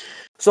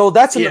 So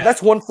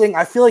that's one thing.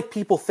 I feel like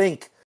people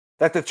think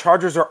that the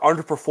Chargers are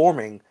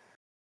underperforming.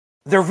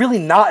 They're really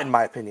not, in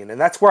my opinion,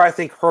 and that's where I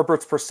think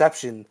Herbert's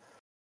perception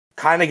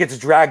kind of gets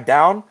dragged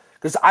down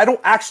because I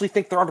don't actually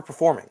think they're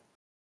underperforming.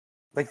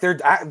 They're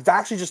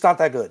actually just not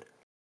that good.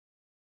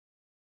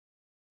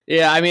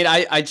 Yeah, I mean,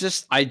 I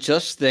just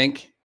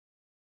think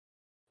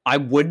I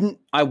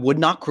would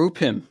not group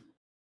him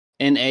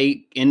in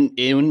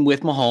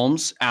with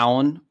Mahomes,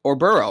 Allen, or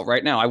Burrow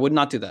right now. I would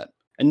not do that.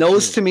 And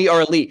those to me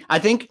are elite. I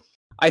think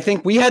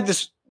we had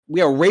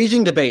a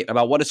raging debate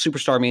about what a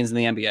superstar means in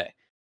the NBA.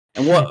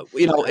 And what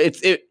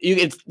it's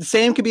the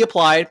same could be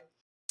applied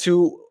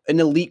to an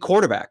elite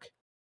quarterback,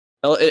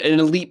 an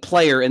elite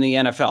player in the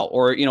NFL,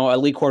 or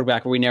elite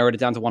quarterback where we narrowed it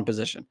down to one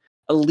position.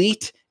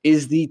 Elite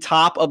is the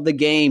top of the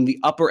game, the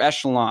upper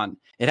echelon.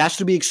 It has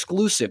to be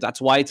exclusive. That's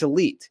why it's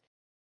elite.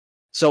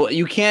 So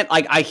you can't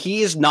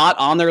he is not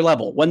on their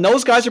level. When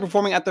those guys are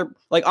performing at their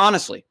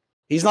honestly,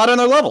 he's not on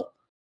their level.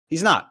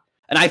 He's not.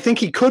 And I think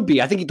he could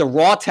be. I think the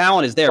raw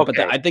talent is there, but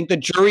I think the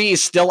jury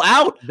is still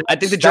out. I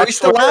think the jury's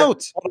still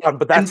out. Hold on,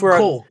 but that's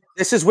where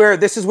this is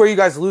where you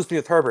guys lose me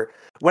with Herbert.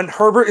 When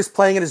Herbert is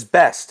playing at his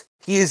best,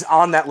 he is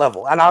on that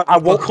level, and I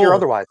won't hear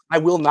otherwise. I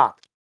will not.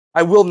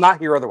 I will not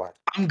hear otherwise.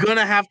 I'm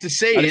gonna have to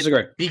say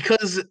it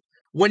because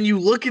when you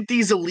look at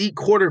these elite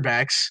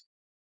quarterbacks,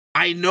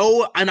 I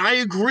know and I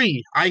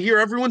agree. I hear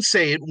everyone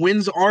say it.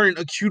 Wins aren't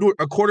a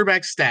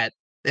quarterback stat,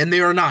 and they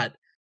are not.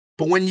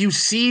 But when you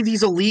see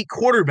these elite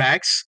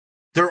quarterbacks,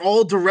 they're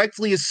all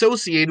directly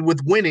associated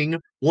with winning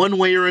one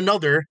way or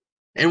another.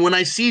 And when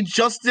I see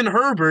Justin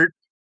Herbert,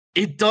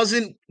 it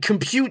doesn't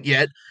compute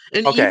yet.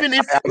 And even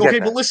if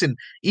but listen,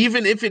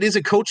 even if it is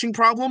a coaching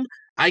problem,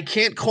 I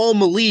can't call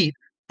him elite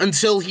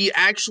until he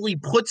actually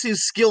puts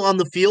his skill on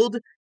the field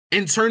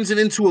and turns it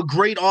into a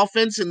great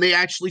offense, and they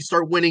actually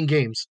start winning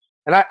games.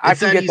 And I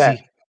can get that.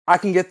 I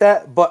can get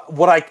that. But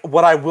what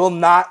I will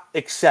not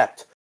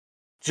accept,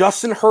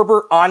 Justin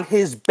Herbert on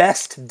his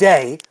best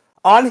day,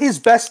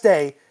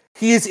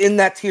 he is in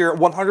that tier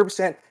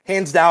 100%,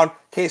 hands down,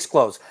 case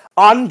closed.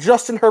 On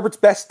Justin Herbert's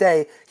best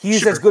day,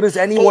 he's as good as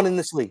anyone in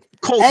this league.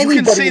 Cole,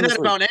 you can say that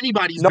about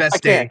anybody's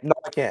best day. No,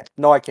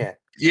 I can't.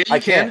 Yeah,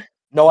 you can.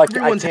 No, I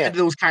Everyone's can't. had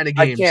those kind of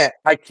games.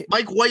 I can't.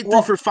 Mike White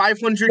threw for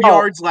 500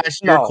 yards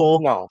last year,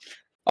 Cole. No.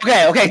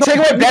 Okay. Take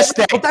away best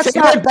day. But that's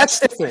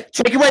different.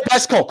 Take away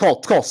best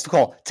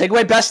Cole. Take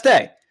away best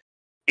day.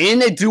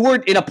 In a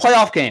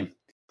playoff game,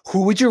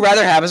 who would you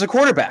rather have as a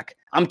quarterback?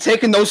 I'm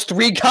taking those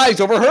 3 guys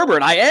over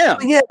Herbert. I am.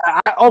 Yeah,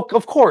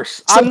 of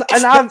course. So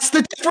that's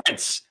the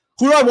difference.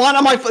 Who do I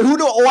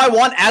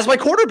want as my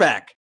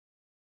quarterback?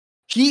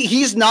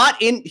 He's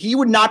not in. He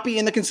would not be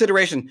in the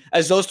consideration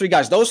as those 3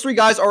 guys. Those 3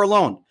 guys are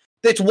alone.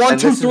 It's 1,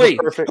 2, 3.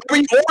 Whenever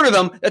you order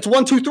them, it's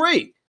 1, 2,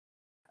 3.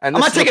 I'm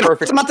not taking Dak.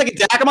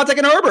 I'm not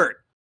taking Herbert.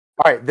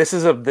 All right, this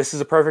is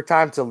a perfect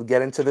time to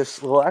get into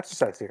this little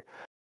exercise here,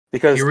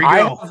 because here we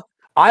go.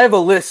 I have a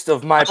list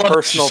of my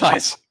personal.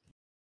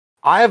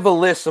 I have a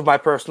list of my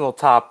personal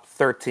top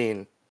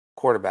 13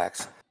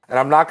 quarterbacks, and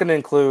I'm not going to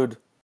include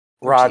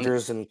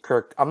Rodgers and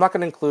Kirk. I'm not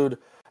going to include.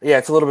 Yeah,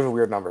 it's a little bit of a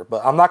weird number,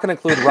 but I'm not going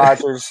to include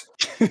Rodgers.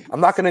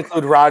 I'm not going to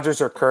include Rodgers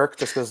or Kirk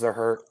just because they're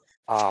hurt.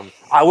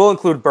 I will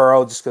include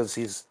Burrow just because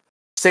he's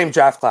same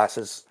draft class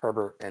as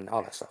Herbert and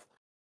all that stuff.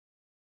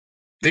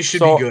 This should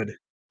be good.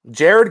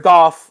 Jared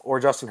Goff or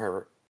Justin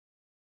Herbert?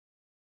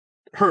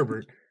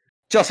 Herbert.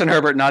 Justin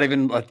Herbert, not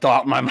even a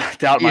doubt in my mind.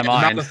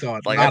 Not a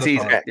thought. Like, not that's a easy.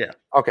 thought. Yeah.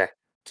 Okay.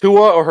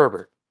 Tua or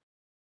Herbert?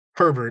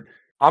 Herbert.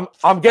 I'm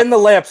getting the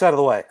layups out of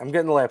the way.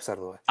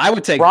 I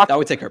would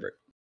take Herbert.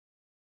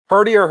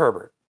 Purdy or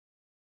Herbert?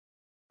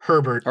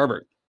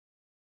 Herbert.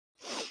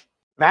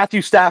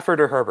 Matthew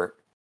Stafford or Herbert?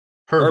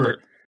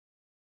 Herbert.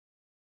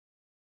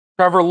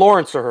 Trevor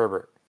Lawrence or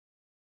Herbert?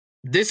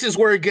 This is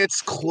where it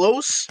gets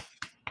close,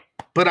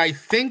 but I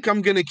think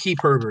I'm going to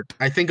keep Herbert.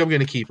 I think I'm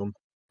going to keep him.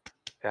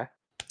 Okay.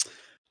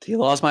 He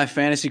lost my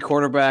fantasy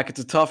quarterback. It's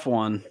a tough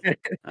one.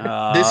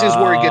 This is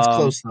where it gets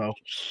close, though.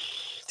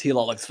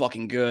 T-Law looks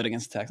fucking good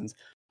against the Texans.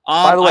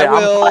 By the way,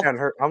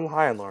 I'm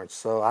high on Lawrence,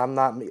 so I'm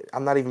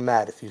not even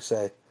mad if you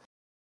say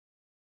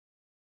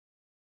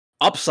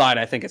upside.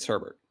 I think it's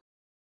Herbert.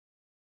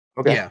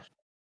 Okay. Yeah.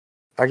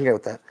 I can get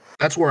with that.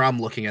 That's where I'm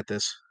looking at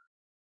this.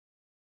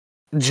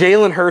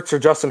 Jalen Hurts or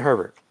Justin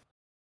Herbert?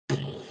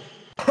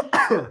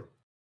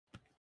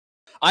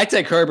 I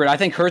take Herbert. I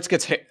think Hurts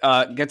gets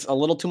a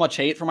little too much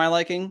hate for my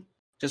liking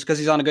just because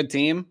he's on a good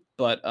team.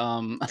 But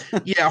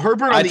yeah,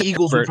 Herbert on the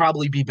Eagles would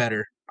probably be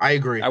better. I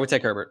agree. I would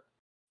take Herbert.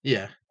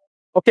 Yeah.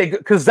 Okay,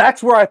 because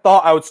that's where I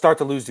thought I would start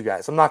to lose you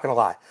guys. I'm not going to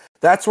lie.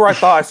 That's where I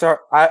thought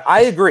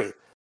I agree.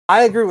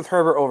 I agree with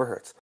Herbert over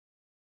Hurts.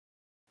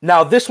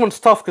 Now, this one's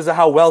tough because of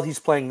how well he's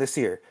playing this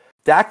year.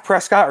 Dak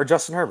Prescott or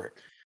Justin Herbert?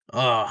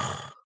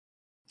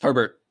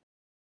 Herbert.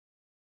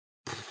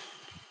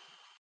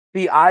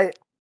 See,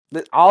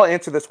 I'll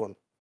answer this one.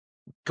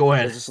 Go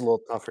ahead. This is a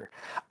little tougher.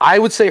 I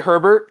would say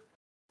Herbert,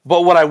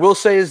 but what I will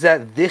say is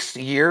that this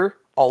year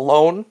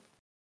alone,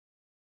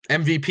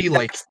 MVP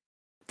like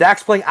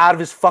Dak's playing out of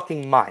his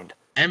fucking mind.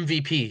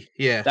 MVP,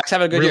 yeah. Dak's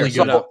having a good really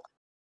year. Good.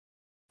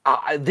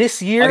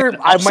 This year,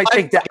 I might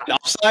take Dak.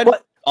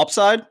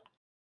 Upside.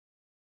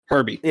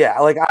 Herbie. Yeah,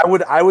 like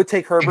I would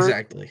take Herbert.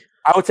 Exactly.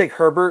 I would take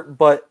Herbert,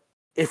 but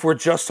if we're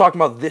just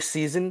talking about this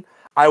season,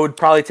 I would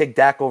probably take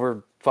Dak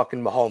over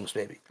fucking Mahomes,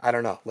 maybe. I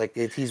don't know. Like,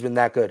 if he's been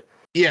that good.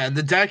 Yeah,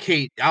 the Dak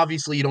hate,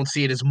 obviously you don't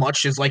see it as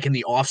much as like in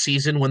the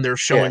offseason when they're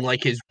showing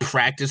like his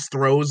practice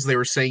throws. They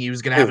were saying he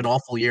was going to have an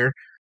awful year.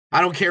 I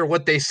don't care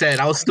what they said.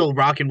 I was still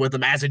rocking with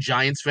him as a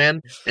Giants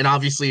fan, and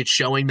obviously it's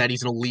showing that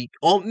he's an elite,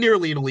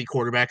 nearly an elite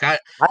quarterback. I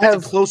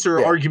have a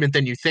closer argument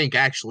than you think,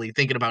 actually,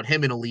 thinking about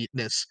him in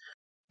eliteness.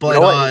 But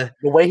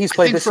the way he's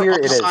played this year,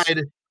 it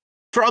is.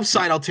 For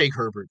upside, I'll take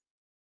Herbert.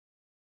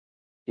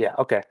 Yeah,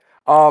 okay.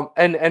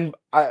 And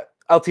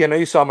LT, I know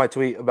you saw my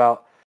tweet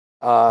about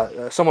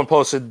someone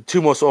posted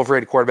 2 most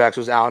overrated quarterbacks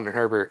was Allen and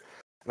Herbert,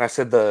 and I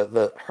said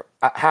the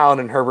Allen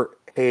and Herbert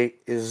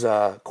hate is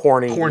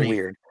corny and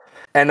weird.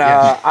 And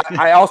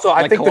I also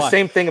I think the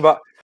same thing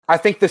about I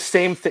think the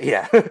same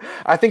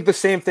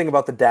thing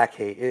about the Dak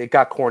hate. It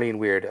got corny and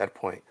weird at a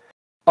point.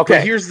 Okay,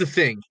 but here's the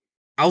thing.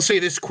 I'll say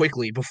this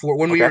quickly before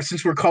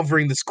since we're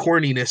covering this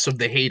corniness of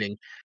the hating.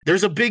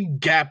 There's a big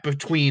gap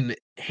between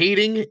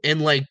hating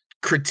and like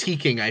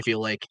critiquing, I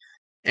feel like.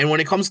 And when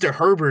it comes to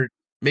Herbert,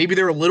 maybe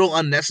they're a little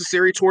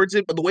unnecessary towards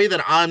it, but the way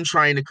that I'm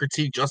trying to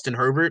critique Justin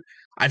Herbert,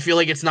 I feel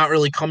like it's not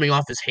really coming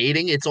off as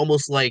hating. It's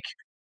almost like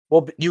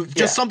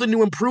just something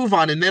to improve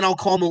on, and then I'll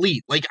call him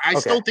elite. Like I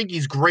still think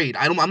he's great.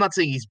 I'm not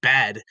saying he's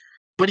bad,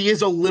 but he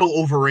is a little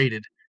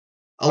overrated.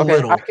 A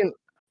little.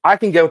 I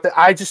can get with that.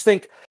 I just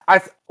think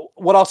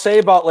what I'll say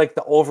about like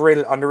the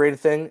overrated underrated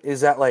thing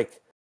is that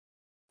like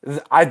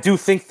I do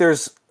think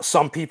there's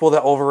some people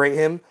that overrate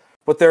him,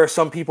 but there are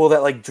some people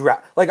that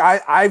like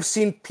I've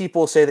seen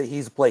people say that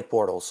he's Blake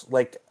Bortles,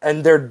 like,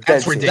 and they're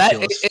that's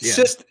ridiculous. It's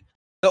just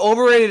The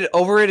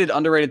overrated,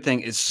 underrated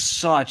thing is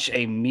such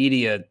a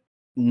media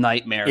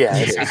nightmare. Yeah,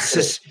 it's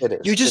just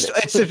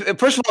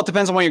first of all, it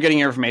depends on where you're getting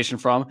your information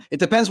from. It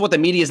depends what the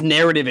media's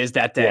narrative is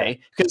that day.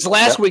 Because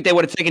last week they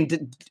would have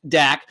taken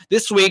Dak.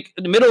 This week,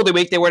 in the middle of the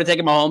week, they would have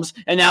taken Mahomes,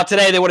 and now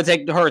today they would have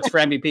taken Hurts for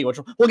MVP, which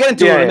we'll get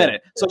into in a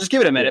minute. So just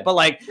give it a minute. But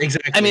like,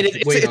 exactly. I mean,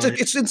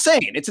 it's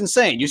insane. It's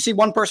insane. You see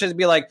one person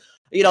be like,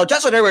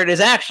 Justin Herbert is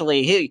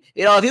actually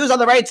if he was on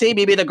the right team,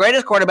 he'd be the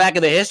greatest quarterback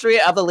in the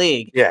history of the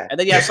league. Yeah. And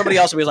then you have somebody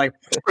else who was like,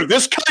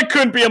 this guy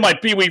couldn't be on my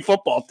Pee Wee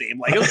football team.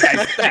 Like,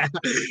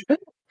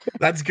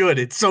 that's good.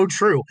 It's so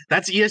true.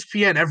 That's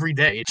ESPN every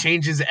day. It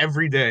changes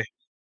every day.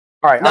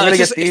 All right, I'm gonna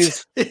get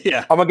these.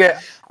 Yeah, I'm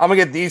gonna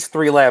get these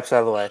 3 laps out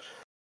of the way.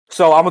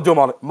 So I'm gonna do them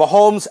on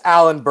Mahomes,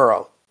 Allen,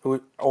 Burrow.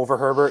 Who over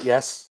Herbert?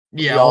 Yes.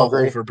 Yeah, all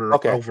over Burrow.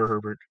 Okay, over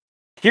Herbert.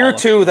 Here are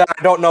 2 that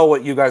I don't know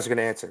what you guys are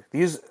gonna answer.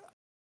 These.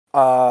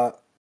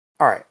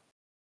 All right.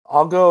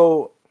 I'll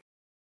do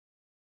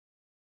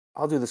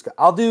this guy.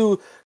 I'll do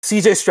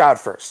CJ Stroud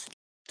first.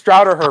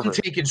 Stroud or Herbert? I'm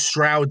taking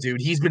Stroud,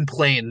 dude. He's been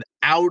playing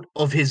out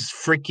of his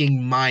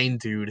freaking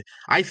mind, dude.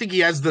 I think he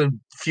has the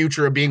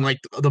future of being like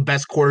the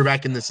best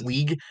quarterback in this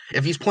league.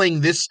 If he's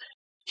playing this,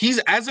 he's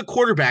as a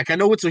quarterback. I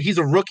know he's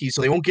a rookie,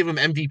 so they won't give him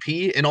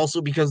MVP, and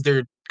also because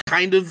they're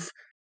kind of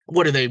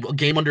what are they? A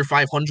game under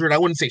 500? I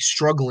wouldn't say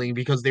struggling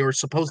because they were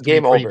supposed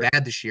to be pretty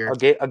bad this year.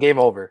 A game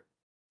over.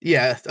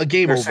 Yeah, a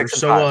game They're over.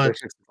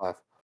 6-5.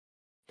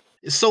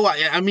 So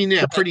I mean,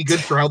 yeah, pretty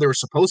good for how they were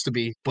supposed to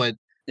be, but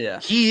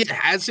yeah, he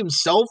has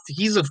himself.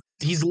 He's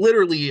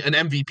literally an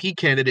MVP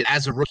candidate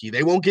as a rookie.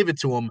 They won't give it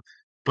to him,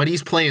 but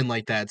he's playing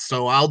like that.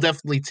 So I'll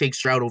definitely take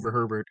Stroud over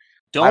Herbert.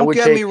 Don't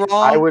get me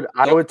wrong.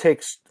 I would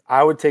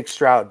take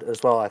Stroud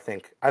as well. I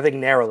think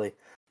narrowly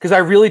because I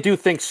really do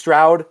think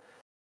Stroud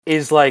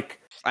is like.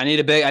 I need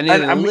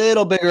a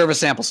little bigger of a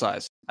sample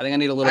size. I think I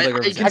need a little bigger.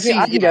 I can see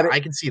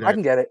that. I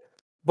can get it.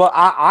 But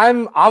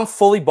I'm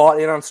fully bought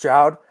in on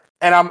Stroud,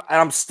 and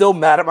I'm still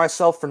mad at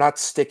myself for not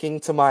sticking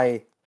to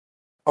my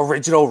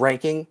original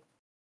ranking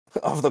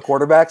of the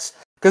quarterbacks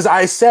because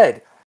I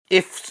said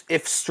if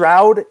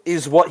Stroud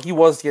is what he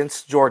was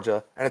against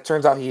Georgia, and it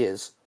turns out he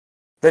is,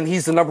 then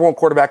he's the number 1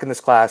 quarterback in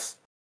this class,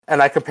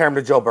 and I compare him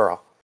to Joe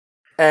Burrow,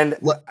 and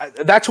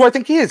that's who I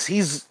think he is.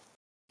 He's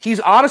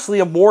honestly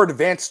a more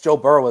advanced Joe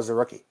Burrow as a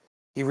rookie.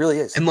 He really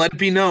is. And let it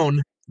be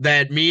known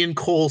that me and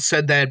Cole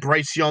said that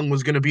Bryce Young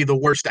was going to be the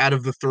worst out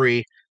of the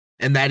 3,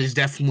 and that is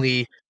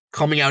definitely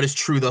coming out as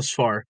true thus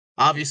far.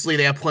 Obviously,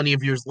 they have plenty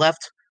of years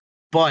left,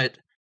 but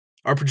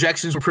our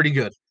projections were pretty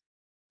good.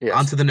 Yes.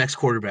 On to the next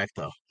quarterback,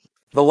 though.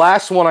 The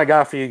last one I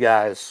got for you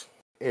guys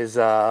is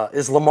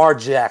Lamar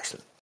Jackson.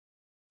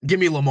 Give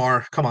me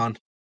Lamar. Come on.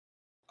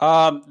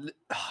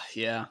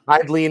 Yeah.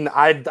 I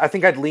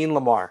think I'd lean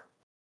Lamar.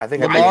 I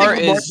think Lamar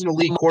is an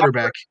elite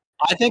quarterback.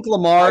 I think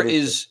Lamar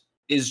is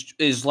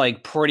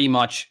like pretty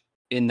much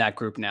in that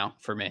group now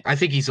for me. I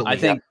think he's elite. I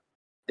think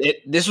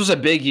this was a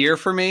big year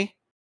for me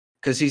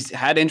because he's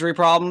had injury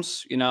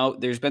problems.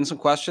 There's been some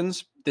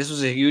questions. This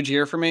was a huge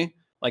year for me,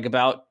 like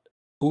about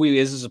who he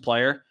is as a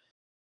player,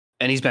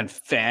 and he's been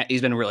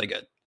really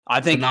good. I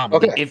think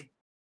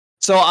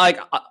so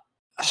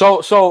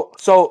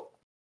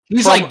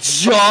he's like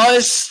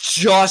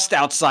just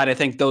outside. I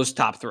think those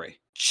top 3,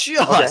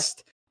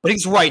 but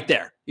he's right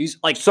there. He's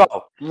like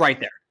right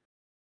there.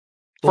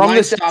 From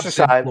this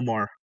exercise,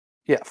 Lamar.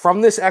 Yeah,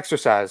 from this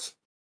exercise,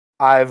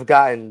 I've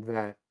gotten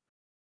that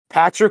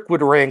Patrick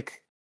would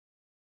rank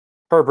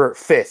Herbert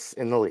 5th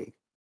in the league.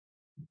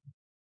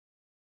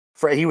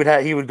 He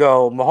would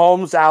go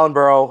Mahomes, Allen,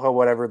 Burrow, or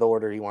whatever the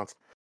order he wants.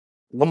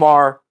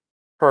 Lamar,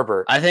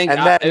 Herbert. I think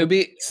it would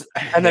be,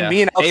 and then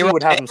me and LT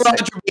would have him.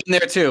 A-Rod would be in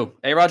there too.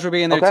 A-Rod would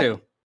be in there too.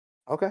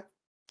 Okay.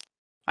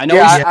 I know.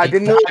 Yeah, I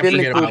didn't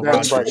include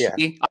that, but yeah.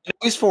 I know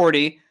he's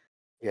 40.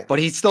 Yeah, but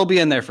he'd still be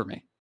in there for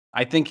me.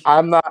 I think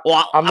I'm not.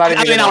 Well, I'm not.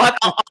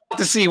 I'll have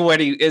to see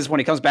what he is when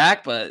he comes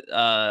back. But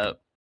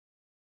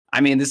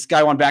this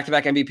guy won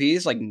back-to-back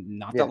MVPs like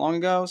not that long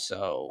ago.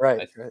 So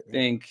I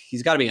think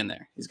he's got to be in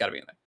there. He's got to be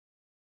in there.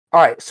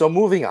 All right. So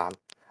moving on.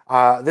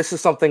 This is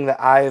something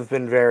that I've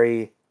been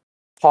very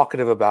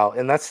talkative about,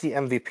 and that's the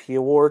MVP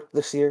award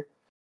this year.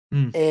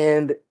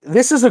 And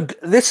this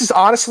is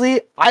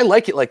honestly, I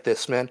like it like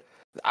this, man.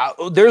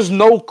 There's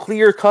no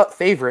clear-cut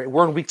favorite.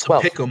 We're in week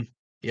 12. Pick 'em.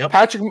 Yep.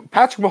 Patrick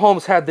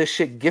Mahomes had this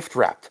shit gift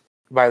wrapped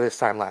by this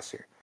time last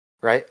year,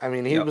 right? I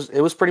mean, it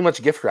was pretty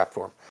much gift wrapped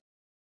for him.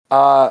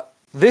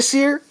 This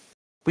year,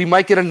 we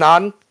might get a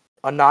non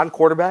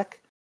quarterback.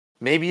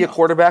 Maybe a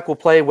quarterback will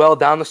play well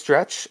down the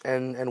stretch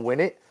and win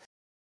it.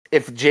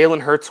 If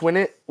Jalen Hurts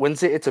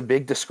wins it, it's a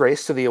big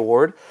disgrace to the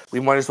award. We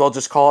might as well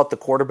just call it the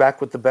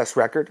quarterback with the best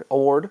record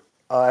award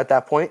at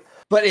that point.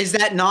 But is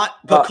that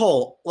not? But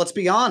Cole, let's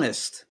be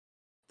honest.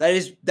 That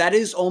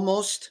is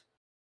almost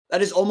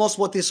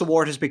what this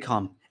award has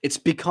become. It's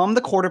become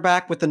the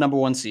quarterback with the number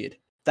 1 seed.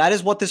 That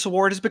is what this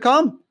award has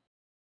become.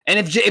 And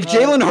if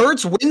Jalen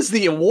Hurts wins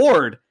the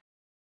award,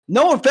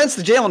 no offense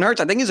to Jalen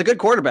Hurts, I think he's a good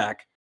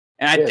quarterback.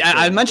 And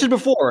I mentioned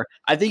before,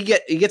 I think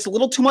he gets a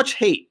little too much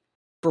hate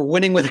for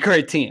winning with a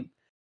great team.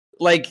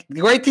 like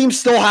great teams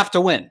still have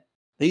to win.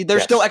 They're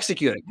still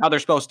executing how they're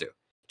supposed to.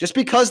 Just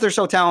because they're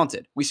so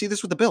talented. We see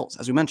this with the Bills,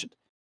 as we mentioned.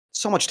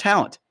 So much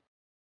talent.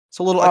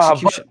 So little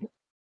execution.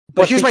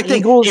 But here's my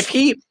thing.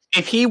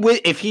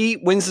 If he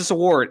wins this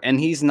award and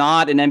he's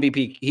not an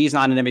MVP, he's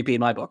not an MVP in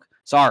my book.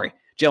 Sorry.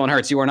 Jalen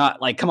Hurts, you are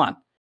not. Like, come on.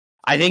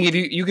 I think if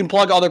you can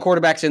plug other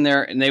quarterbacks in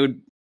there and they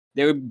would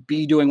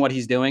be doing what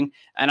he's doing.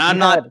 And I'm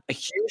not a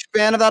huge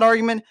fan of that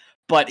argument,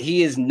 but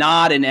he is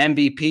not an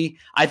MVP.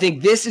 I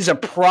think this is a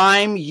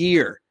prime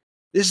year.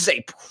 This is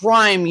a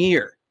prime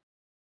year.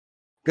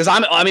 Because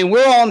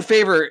we're all in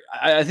favor.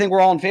 I think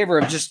we're all in favor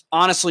of just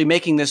honestly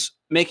making a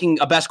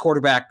best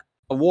quarterback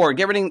award.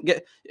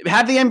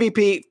 Have the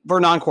MVP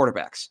for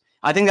non-quarterbacks.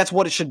 I think that's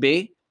what it should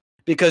be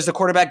because the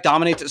quarterback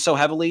dominates it so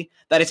heavily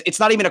that it's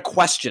not even a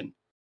question.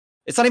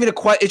 It's not even a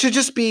question. It should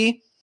just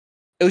be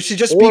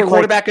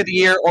quarterback of the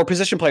year or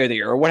position player of the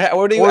year or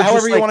however you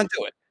want to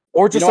do it.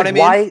 Or just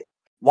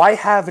why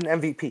have an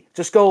MVP?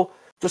 Just go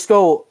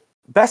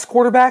best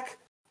quarterback,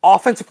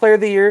 offensive player of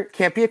the year,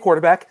 can't be a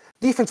quarterback,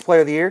 defense player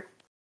of the year.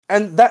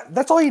 And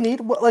that's all you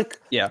need. You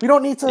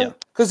don't need to,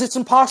 because it's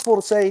impossible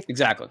to say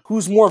exactly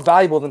who's more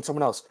valuable than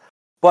someone else.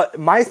 But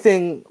my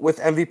thing with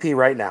MVP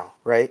right now,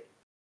 right?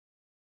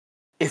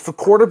 If a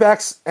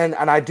quarterbacks, and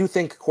I do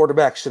think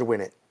quarterbacks should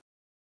win it.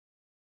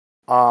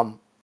 A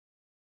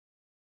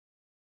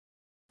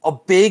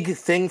big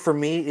thing for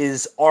me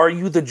is, are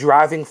you the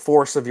driving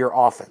force of your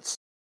offense?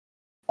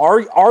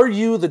 Are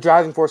you the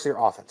driving force of your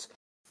offense?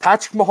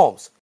 Patrick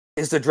Mahomes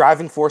is the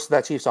driving force of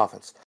that Chiefs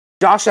offense.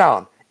 Josh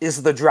Allen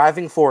is the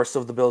driving force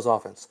of the Bills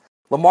offense.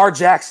 Lamar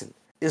Jackson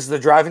is the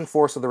driving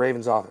force of the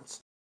Ravens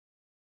offense.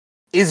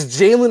 Is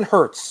Jalen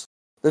Hurts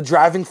the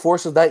driving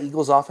force of that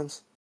Eagles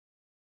offense?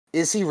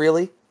 Is he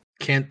really?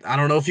 I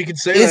don't know if you could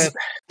say that.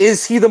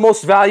 Is he the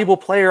most valuable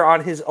player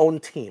on his own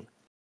team?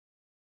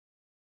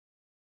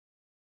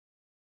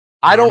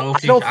 I don't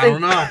think.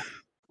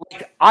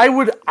 Like, I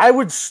would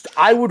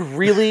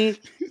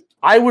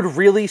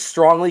really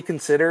strongly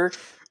consider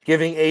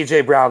giving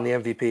AJ Brown the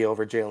MVP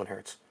over Jalen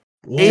Hurts.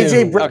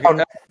 AJ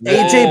Brown.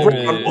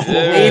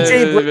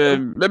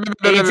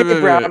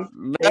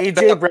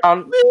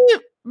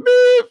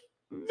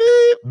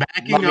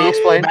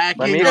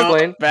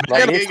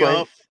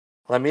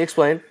 Let me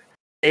explain.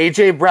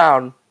 AJ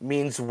Brown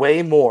means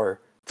way more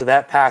to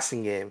that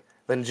passing game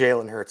than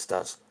Jalen Hurts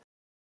does.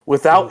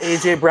 Without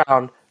AJ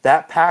Brown,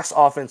 that pass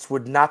offense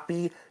would not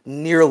be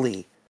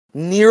nearly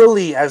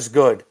as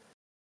good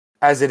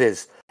as it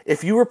is.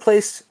 If you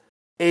replace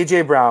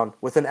AJ Brown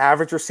with an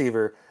average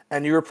receiver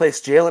and you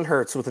replace Jalen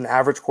Hurts with an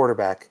average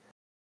quarterback,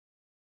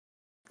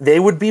 they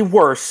would be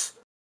worse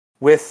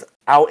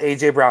without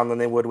AJ Brown than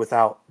they would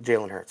without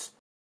Jalen Hurts.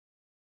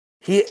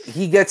 He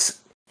gets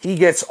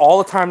all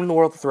the time in the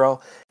world to throw.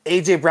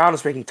 AJ Brown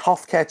is making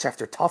tough catch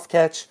after tough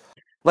catch.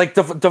 Like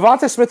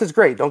Devonta Smith is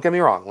great. Don't get me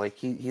wrong. Like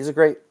he's a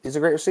great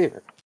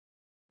receiver.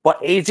 But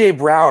AJ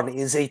Brown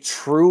is a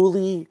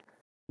truly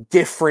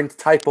different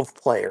type of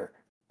player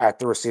at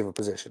the receiver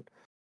position.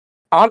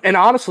 And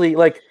honestly,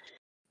 like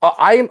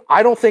I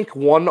don't think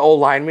one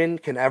O-lineman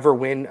can ever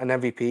win an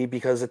MVP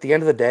because at the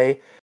end of the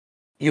day,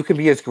 you can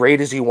be as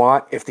great as you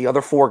want. If the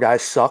other four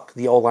guys suck,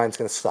 the O-line's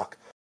going to suck.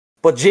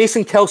 But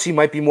Jason Kelce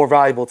might be more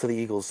valuable to the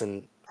Eagles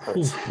than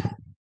Hurts.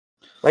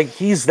 Like,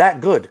 he's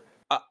that good.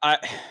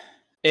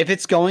 If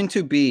it's going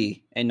to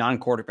be a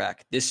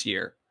non-quarterback this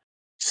year,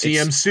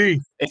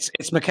 CMC. It's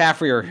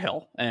McCaffrey or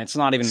Hill, and it's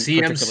not even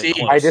particularly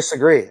close. I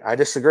disagree.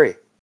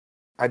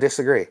 I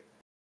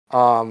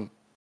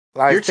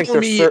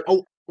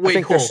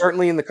think they're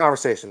certainly in the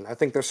conversation.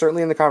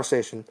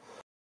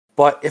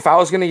 But if I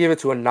was going to give it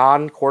to a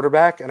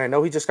non-quarterback, and I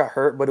know he just got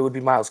hurt, but it would be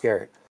Myles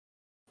Garrett.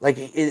 Like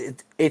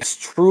it's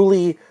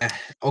truly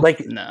like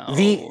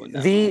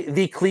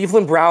the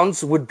Cleveland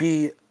Browns would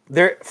be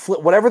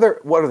what are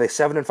they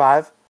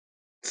 7-5?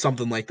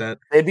 Something like that.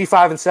 They'd be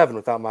 5-7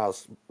 without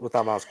Myles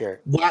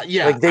Garrett. Well,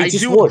 yeah, like, I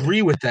do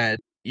agree with that.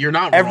 You're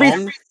not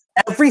wrong.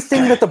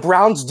 Everything that the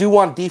Browns do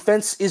on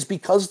defense is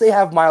because they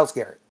have Myles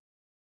Garrett.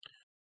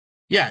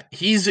 Yeah,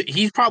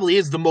 he probably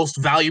is the most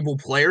valuable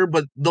player,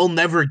 but they'll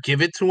never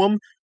give it to him.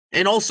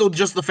 And also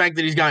just the fact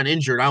that he's gotten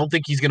injured, I don't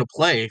think he's going to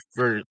play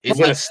for. He's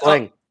in a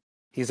sling.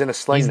 He's in a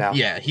sling now.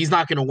 Yeah, he's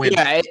not going to win.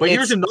 Yeah, but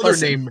here's another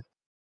name.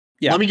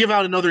 Yeah. Let me give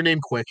out another name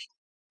quick.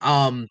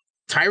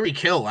 Tyreek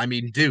Hill. I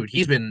mean, dude,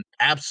 he's been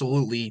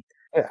absolutely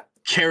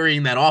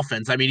carrying that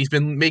offense. I mean, he's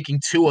been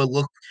making Tua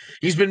look.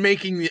 He's been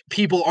making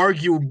people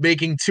argue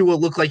making Tua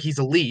look like he's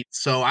elite.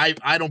 So I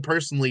don't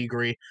personally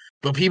agree,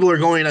 but people are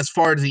going as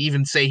far to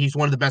even say he's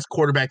one of the best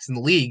quarterbacks in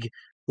the league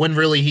when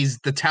really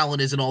the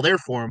talent isn't all there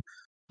for him.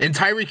 And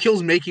Tyreek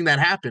Hill's making that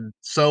happen.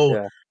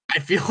 So I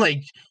feel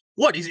like,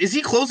 what is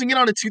he closing in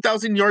on a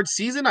 2,000-yard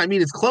season? I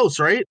mean, it's close,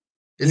 right?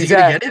 Is he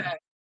going to get it?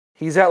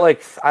 He's at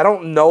I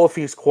don't know if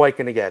he's quite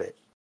going to get it.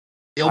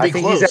 It'll be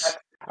close.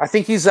 I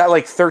think he's at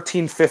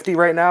 1350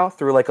 right now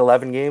through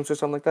 11 games or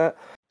something like that.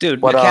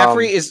 Dude, but,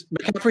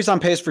 McCaffrey's on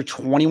pace for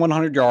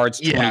 2,100 yards,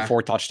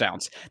 24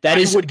 touchdowns.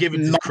 I would give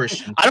it to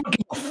Christian. I don't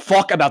give a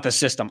fuck about the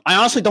system. I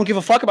honestly don't give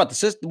a fuck about the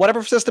system,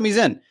 whatever system he's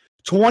in.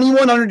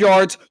 2,100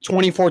 yards,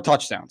 24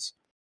 touchdowns.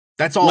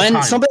 That's all when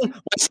time.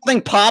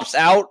 Something pops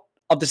out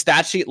of the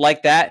stat sheet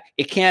like that,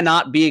 it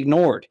cannot be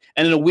ignored.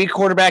 And in a weak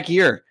quarterback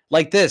year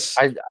like this,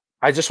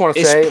 I just want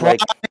to say,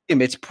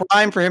 it's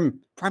prime for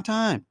him. Prime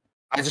time.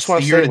 I just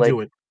want to say,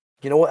 like,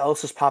 you know what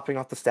else is popping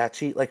off the stat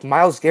sheet? Like,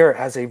 Myles Garrett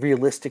has a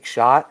realistic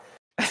shot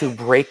to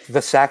break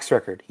the sacks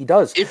record. He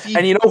does.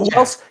 And you know who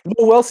else? You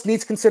know who else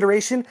needs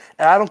consideration?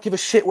 And I don't give a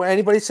shit what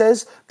anybody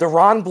says.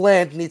 DaRon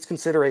Bland needs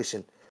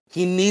consideration.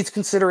 He needs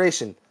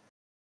consideration.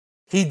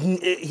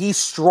 He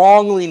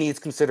strongly needs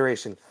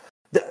consideration.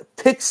 The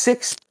pick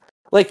 6,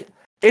 like,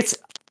 it's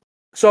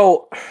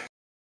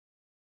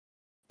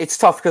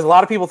tough because a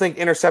lot of people think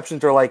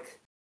interceptions are like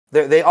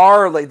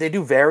they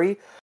do vary,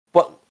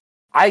 but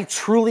I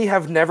truly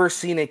have never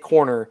seen a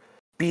corner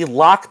be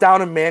locked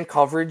down in man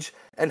coverage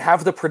and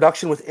have the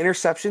production with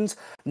interceptions,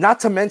 not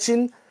to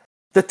mention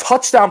the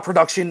touchdown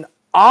production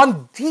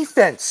on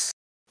defense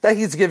that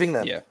he's giving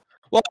them. Yeah.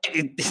 Well,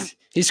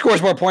 he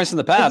scores more points in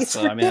the past.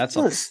 So, I mean,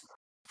 that's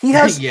he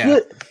has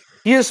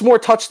more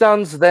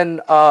touchdowns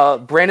than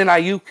Brandon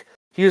Ayuk.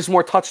 He has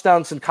more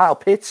touchdowns than Kyle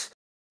Pitts.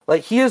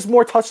 Like, he has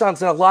more touchdowns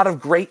than a lot of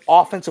great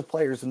offensive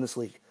players in this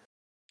league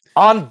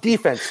on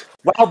defense,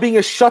 while being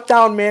a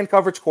shutdown man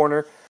coverage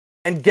corner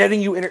and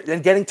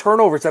getting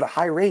turnovers at a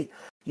high rate.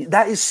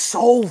 That is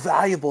so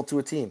valuable to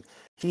a team.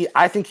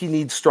 I think he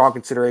needs strong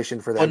consideration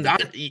for that. Well,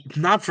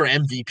 not for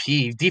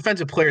MVP.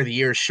 Defensive Player of the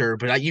Year, sure,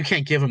 but you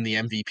can't give him the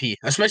MVP.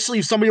 Especially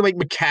if somebody like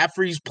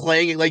McCaffrey's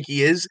playing it like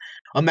he is.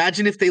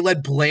 Imagine if they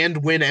let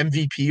Bland win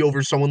MVP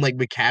over someone like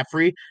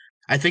McCaffrey.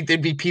 I think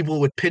there'd be people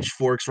with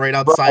pitchforks right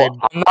outside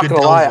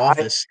Goodell's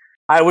office.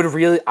 I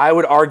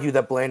would argue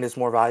that Bland is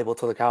more valuable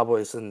to the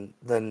Cowboys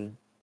than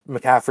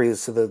McCaffrey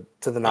is to the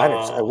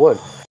Niners. I would,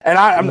 and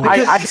I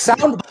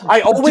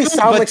always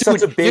sound like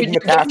such a big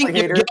McCaffrey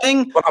hater.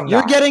 But I'm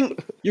not.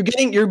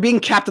 You're being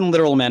Captain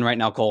Literal Man right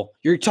now, Cole.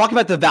 You're talking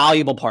about the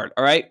valuable part.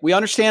 All right, we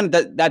understand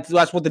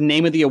that's what the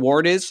name of the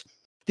award is.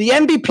 The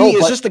MVP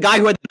is just the guy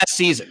who had the best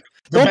season.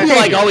 Don't be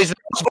like always.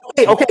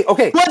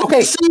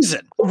 Okay.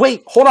 Season.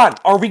 Wait, hold on.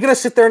 Are we gonna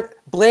sit there?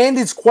 Bland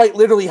is quite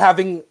literally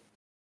having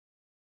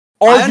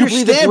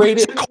arguably the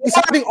greatest. He's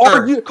having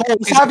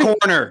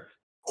corner.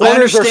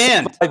 Corners are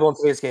survival in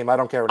today's game. I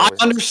don't care. I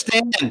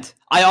understand.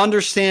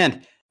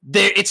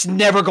 It's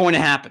never going to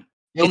happen.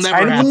 It's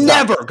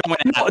never going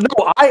to happen.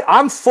 No,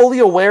 I'm fully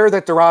aware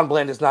that DaRon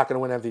Bland is not going to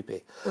win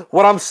MVP.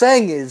 What I'm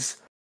saying is,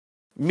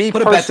 me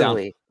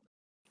personally,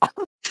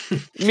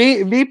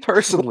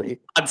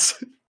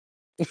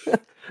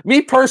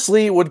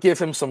 would give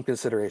him some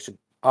consideration.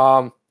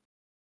 But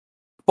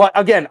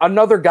again,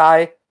 another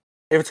guy,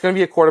 if it's going to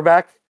be a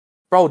quarterback,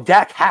 bro,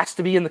 Dak has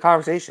to be in the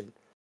conversation.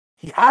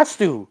 He has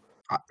to.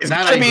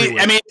 I mean,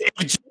 if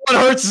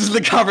Jalen Hurts is in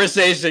the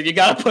conversation, you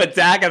got to put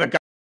Dak in the conversation.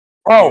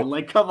 Oh,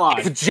 like, come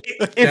on.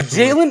 If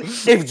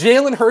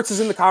Jalen Hurts is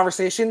in the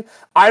conversation,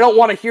 I don't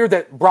want to hear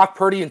that Brock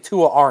Purdy and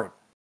Tua aren't.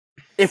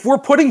 If we're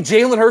putting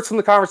Jalen Hurts in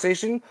the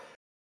conversation,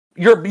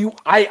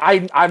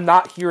 I'm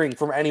not hearing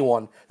from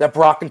anyone that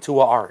Brock and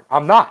Tua aren't.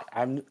 I'm not.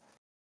 And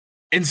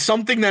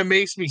something that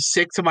makes me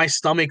sick to my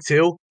stomach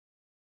too.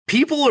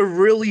 People are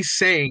really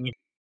saying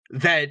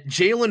that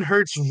Jalen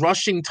Hurts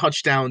rushing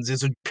touchdowns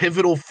is a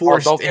pivotal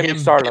force to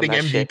him getting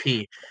MVP.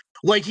 Shit.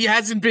 Like, he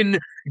hasn't been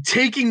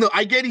taking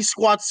I get he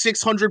squats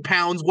 600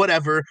 pounds,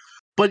 whatever,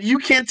 but you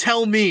can't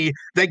tell me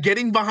that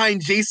getting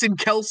behind Jason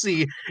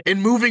Kelce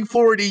and moving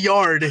forward a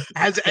yard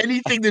has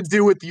anything to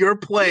do with your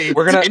play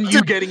and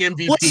you getting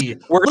MVP.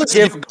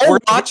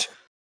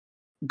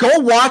 Go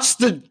watch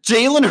the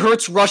Jalen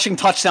Hurts rushing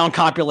touchdown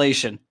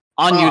compilation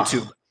on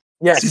YouTube.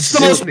 Yes, it's the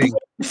most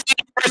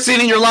first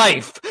scene in your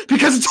life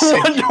because it's a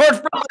 1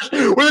 yard rush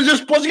where they're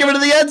just pushing him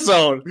into the end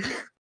zone.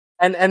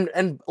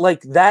 And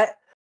like that,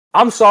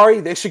 I'm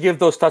sorry, they should give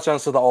those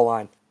touchdowns to the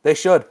O-line. They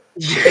should.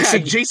 Yeah,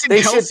 Jason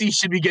Kelce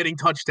should be getting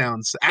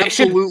touchdowns.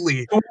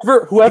 Absolutely.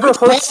 Whoever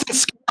Hurts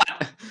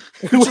Scott,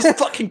 who's just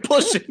fucking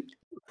pushing.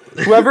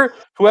 Whoever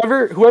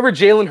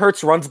Jalen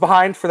Hurts runs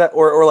behind for that,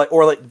 or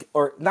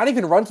not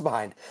even runs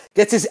behind,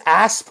 gets his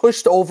ass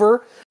pushed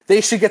over,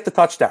 they should get the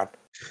touchdown.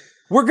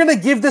 We're gonna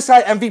give this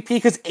guy MVP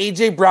because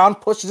AJ Brown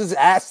pushes his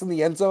ass in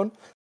the end zone.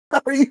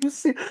 Are you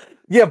serious?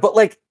 Yeah, but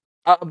like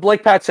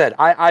Pat said,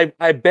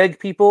 I beg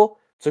people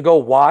to go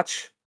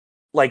watch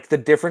like the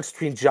difference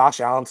between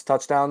Josh Allen's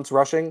touchdowns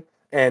rushing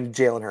and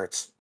Jalen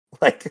Hurts.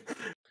 Like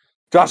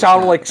Josh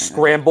Allen will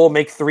scramble,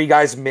 make 3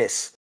 guys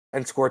miss,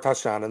 and score a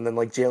touchdown, and then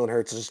like Jalen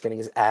Hurts is just getting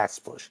his ass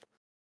pushed.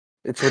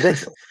 It's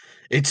ridiculous.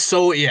 It's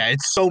so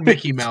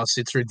Mickey Mouse.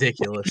 It's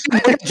ridiculous.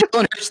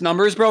 Jalen Hurts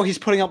numbers, bro. He's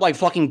putting up like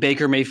fucking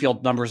Baker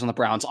Mayfield numbers on the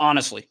Browns.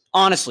 Honestly,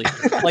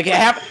 like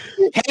half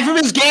of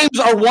his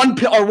games are one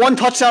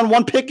touchdown,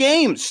 1 pick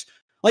games.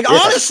 Like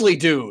honestly,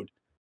 dude.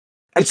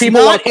 And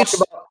people want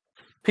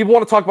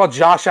to talk about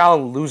Josh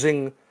Allen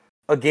losing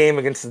a game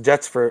against the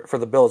Jets for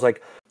the Bills.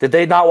 Like, did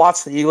they not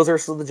watch the Eagles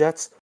versus the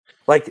Jets?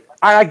 Like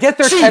I get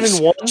they're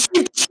 10-1.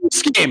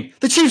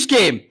 The Chiefs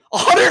game,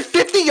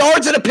 150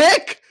 yards and a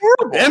pick.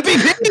 Terrible.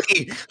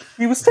 MVP.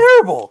 He was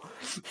terrible.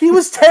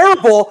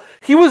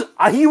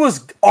 He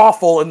was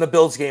awful in the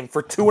Bills game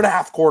for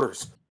 2.5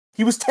 quarters.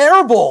 He was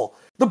terrible.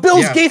 The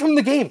Bills gave him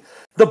the game.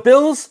 The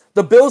Bills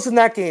in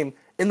that game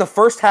in the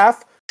first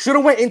half should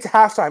have went into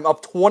halftime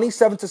up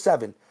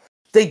 27-7.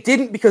 They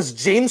didn't because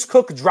James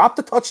Cook dropped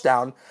the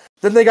touchdown.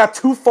 Then they got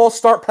 2 false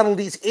start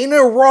penalties in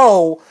a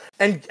row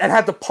and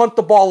had to punt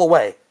the ball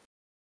away.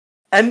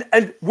 And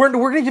we're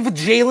going to give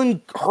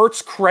Jalen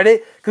Hurts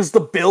credit because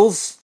the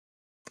Bills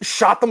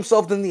shot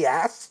themselves in the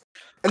ass.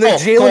 And then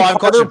Jalen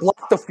Carter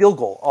blocked the field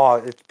goal. Oh,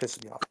 it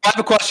pissed me off. I have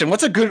a question.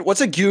 What's a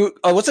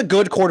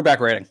good quarterback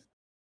rating?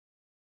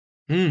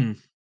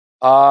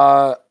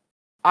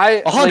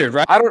 100,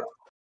 right?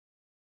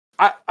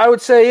 I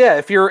would say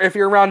if you're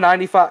around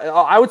 95,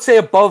 I would say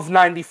above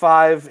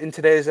 95 in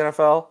today's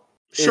NFL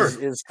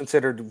is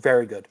considered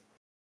very good.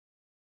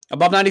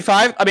 Above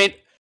 95? I mean,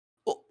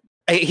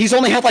 he's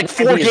only had like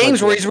 4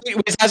 games where he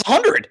has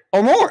 100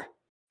 or more.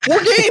 4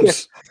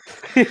 games.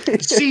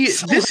 See,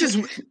 this is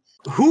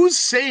who's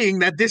saying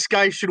that this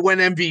guy should win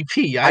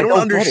MVP. I don't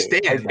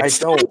understand. I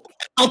don't.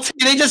 I'll tell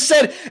you, they just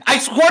said, I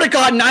swear to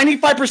God,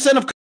 95%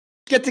 of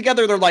get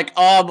together. They're like,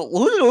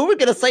 who are we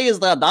gonna say is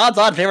the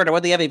odds-on favorite to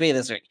win the MVP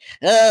this week?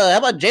 How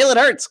about Jalen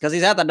Hurts? Because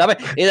he's at the number.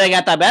 They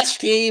got the best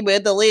team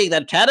in the league.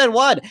 They're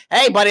 10-1.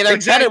 Hey, buddy, they're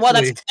 10-1.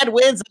 That's 10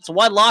 wins. That's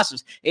 1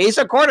 losses. He's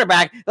a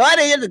quarterback. Why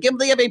didn't you give him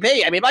the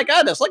MVP? I mean, my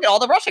goodness, look at all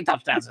the rushing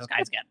touchdowns this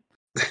guy's getting.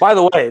 By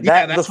the way,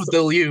 that's what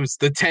they'll use.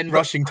 The 10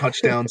 rushing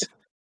touchdowns.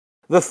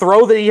 The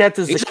throw that he had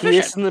to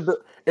Zacchaeus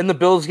in the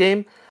Bills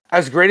game,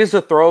 as great as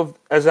the throw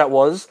as that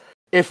was,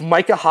 if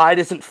Micah Hyde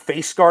isn't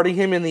face guarding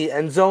him in the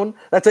end zone,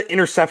 that's an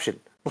interception.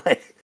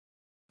 Like,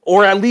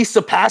 or at least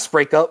a pass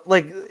breakup.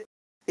 Like,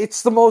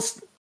 it's the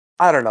most,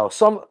 I don't know.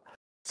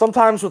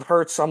 Sometimes with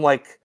Hurts, I'm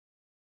like,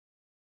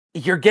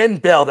 you're getting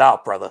bailed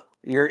out, brother.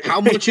 How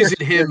much is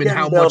it him and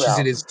how much is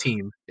it his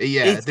team?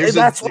 Yeah,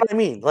 that's what I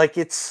mean. Like,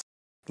 it's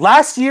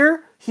last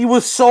year he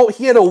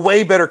had a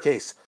way better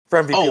case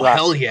for MVP. Oh,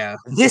 hell yeah!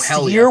 This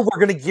year we're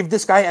gonna give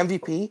this guy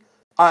MVP.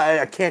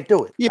 I can't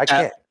do it. I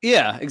can't.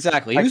 Yeah,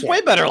 exactly. He was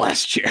way better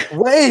last year.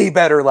 Way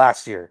better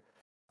last year.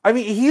 I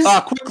mean, he's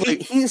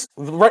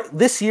right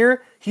this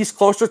year. He's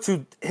closer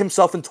to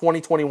himself in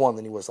 2021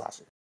 than he was last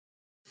year.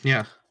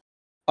 Yeah.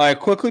 All right,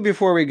 quickly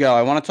before we go,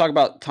 I want to talk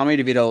about Tommy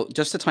DeVito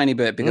just a tiny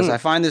bit because I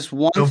find this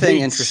one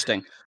thing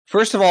interesting.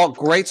 First of all,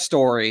 great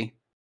story,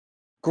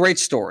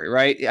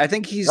 right? I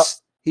think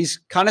he's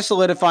kind of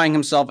solidifying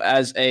himself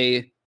as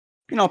a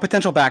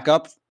potential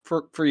backup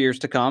for years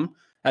to come.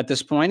 At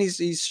this point,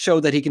 he's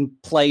showed that he can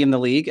play in the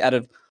league at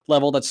a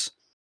level that's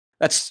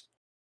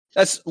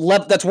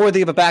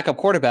worthy of a backup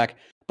quarterback.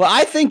 But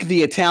I think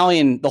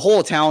the whole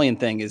Italian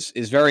thing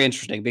is very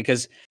interesting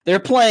because they're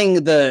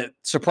playing the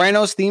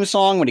Sopranos theme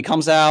song when he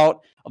comes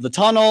out of the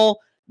tunnel,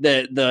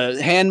 the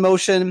hand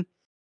motion.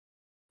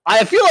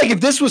 I feel like if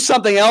this was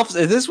something else,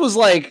 if this was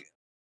like,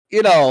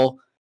 I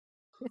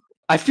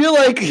feel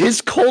like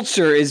his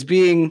culture is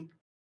being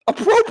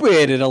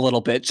appropriated a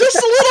little bit, just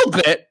a little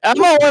bit. I'm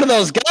not one of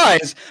those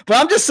guys, but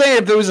I'm just saying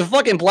if there was a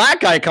fucking black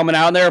guy coming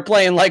out and they were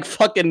playing like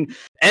fucking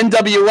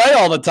NWA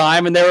all the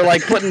time and they were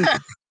like putting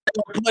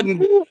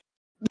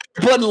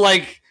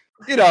like,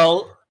 I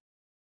don't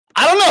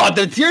know,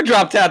 the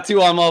teardrop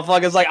tattoo on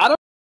motherfuckers. Like,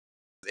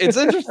 it's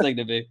interesting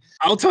to me.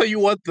 I'll tell you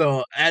what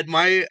though, at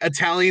my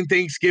Italian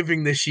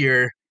Thanksgiving this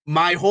year,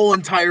 my whole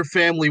entire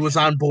family was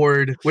on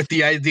board with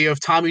the idea of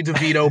Tommy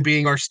DeVito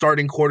being our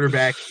starting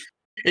quarterback.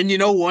 And you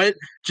know what?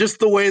 Just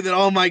the way that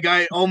all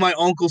my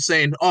uncles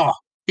saying, "Oh,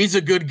 he's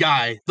a good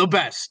guy, the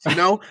best."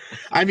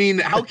 I mean,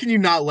 how can you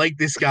not like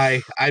this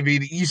guy? I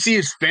mean, you see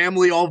his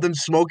family, all of them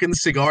smoking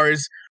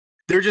cigars.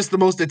 They're just the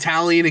most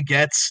Italian it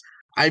gets.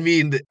 I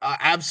mean,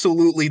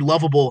 absolutely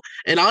lovable.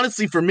 And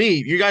honestly, for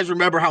me, you guys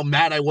remember how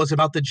mad I was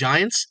about the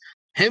Giants?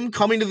 Him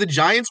coming to the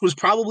Giants was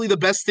probably the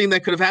best thing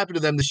that could have happened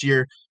to them this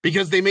year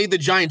because they made the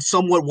Giants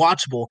somewhat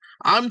watchable.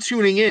 I'm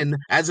tuning in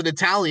as an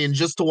Italian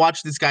just to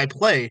watch this guy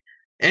play.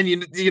 And,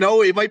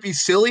 it might be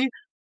silly,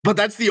 but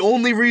that's the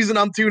only reason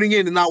I'm tuning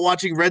in and not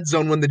watching Red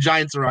Zone when the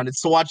Giants are on. It's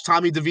to watch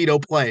Tommy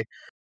DeVito play.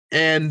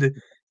 And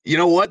you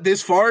know what?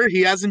 This far,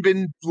 he hasn't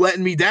been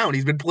letting me down.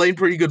 He's been playing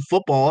pretty good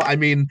football. I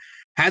mean,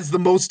 has the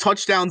most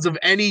touchdowns of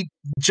any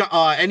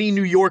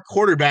New York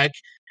quarterback,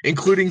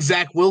 including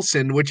Zach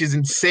Wilson, which is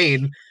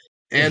insane.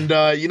 And,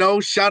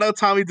 shout out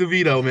Tommy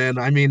DeVito, man.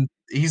 I mean,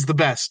 he's the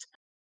best.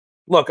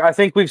 Look, I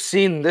think we've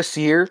seen this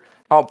year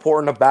how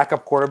important a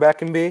backup quarterback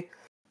can be.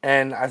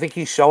 And I think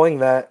he's showing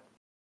that,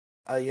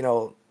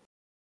 not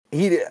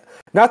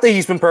that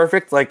he's been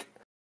perfect. Like,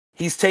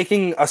 he's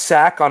taking a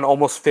sack on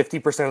almost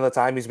 50% of the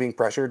time he's being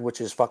pressured, which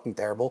is fucking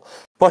terrible.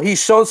 But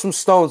he's shown some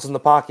stones in the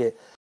pocket,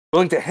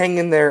 willing to hang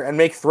in there and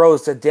make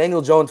throws that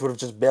Daniel Jones would have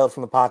just bailed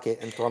from the pocket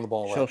and thrown the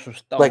ball away. Show some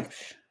stones. Like,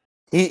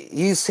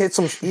 he's hit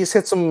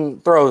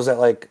some throws that,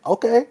 like,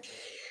 okay.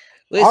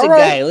 Listen,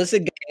 guy.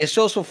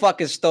 Show some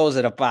fucking stones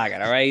in the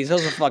pocket, all right? He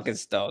shows some fucking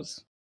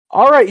stones.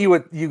 All right,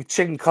 you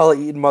chicken cutlet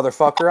eating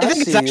motherfucker. I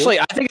think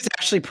it's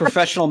actually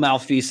professional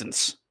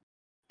malfeasance.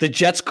 The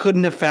Jets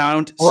couldn't have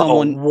found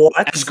someone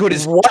as good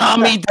as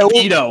Tommy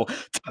DeVito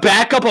to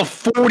back up a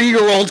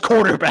 40-year-old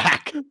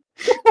quarterback.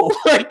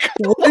 Like,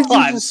 what did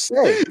you just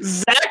say?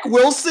 Zach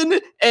Wilson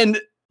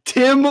and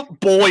Tim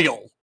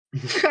Boyle.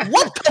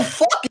 What the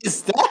fuck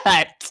is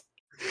that?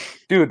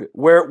 Dude,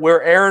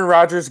 where Aaron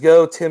Rodgers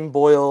go, Tim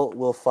Boyle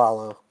will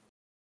follow.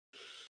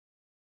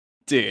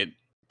 Dude,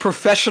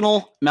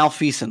 professional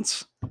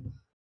malfeasance.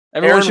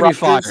 Everyone should be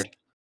fired.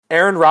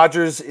 Aaron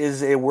Rodgers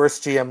is a worse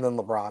GM than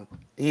LeBron.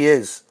 He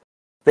is.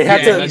 They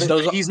had to.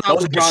 He's not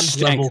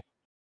LeBron's level.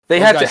 They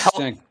had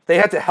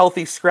to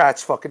healthy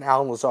scratch fucking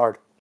Alan Lazard.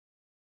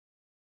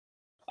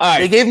 All right.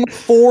 They gave him a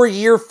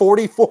 4-year,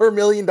 $44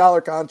 million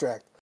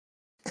contract.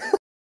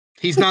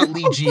 He's not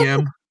lead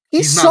GM.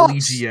 He's sucks. not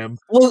lead GM.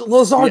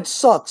 Lazard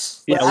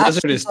sucks. Yeah,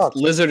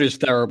 Lizard is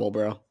terrible,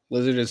 bro.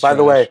 Lizard is. By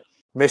the way,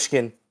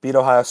 Michigan beat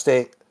Ohio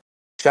State.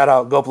 Shout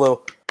out, go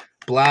blue.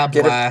 Blah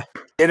blah.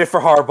 Get it for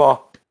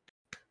Harbaugh.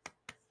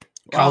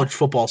 College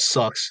football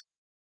sucks.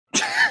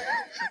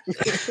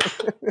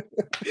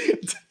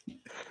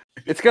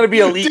 It's gonna be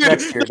elite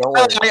next year. Don't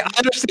worry. I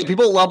understand.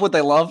 People love what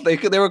they love. They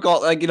were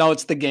called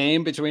it's the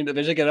game between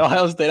Michigan and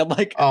Ohio State. I'm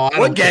like,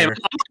 what game? Care.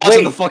 I'm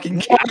watching the fucking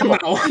game.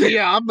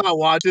 I'm not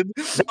watching.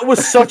 That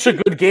was such a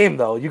good game,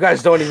 though. You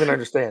guys don't even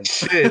understand.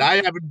 Shit,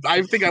 I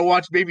think I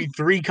watched maybe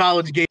 3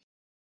 college games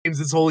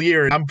this whole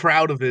year, and I'm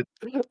proud of it.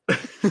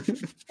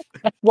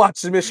 I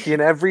watch Michigan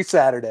every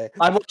Saturday.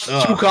 I watched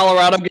 2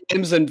 Colorado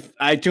games, and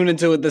I tuned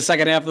into the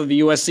second half of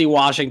the USC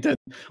Washington,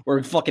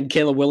 where fucking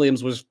Caleb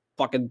Williams was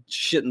fucking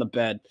shit in the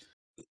bed.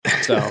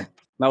 So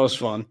that was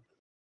fun.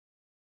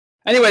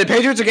 Anyway, the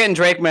Patriots are getting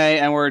Drake May,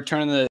 and we're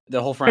turning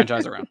the whole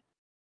franchise around.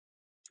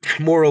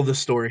 Moral of the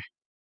story: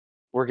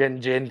 we're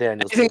getting Jaden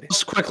Daniels. Anything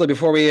else quickly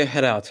before we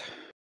head out?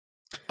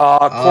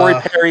 Corey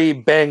Perry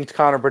banged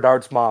Connor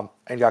Bedard's mom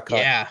and got cut.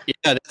 Yeah,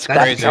 that's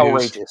crazy. That's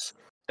outrageous.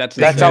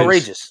 That's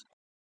outrageous.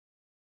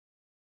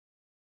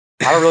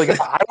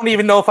 I don't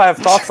even know if I have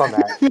thoughts on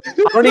that.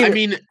 I don't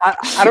even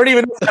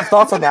know if I have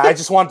thoughts on that. I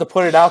just wanted to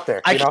put it out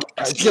there. You know?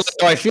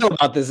 How I feel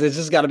about this. It's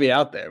just got to be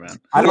out there, man.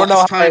 I don't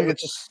know how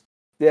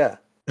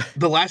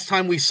The last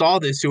time we saw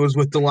this, it was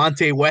with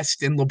Delonte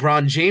West and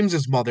LeBron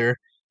James's mother,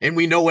 and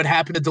we know what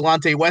happened to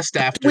Delonte West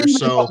after.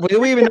 Do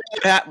we even know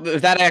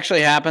if that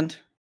actually happened?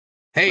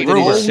 Hey,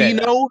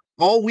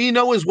 all we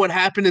know is what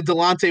happened to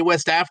Delonte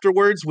West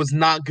afterwards was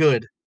not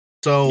good.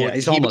 So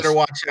he better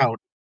watch out.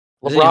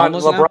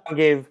 LeBron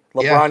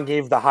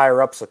gave the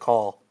higher ups a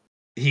call.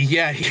 He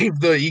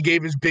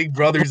gave his big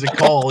brothers a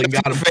call and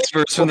got him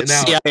from the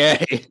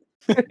CIA.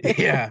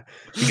 Yeah,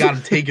 he got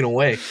him taken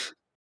away.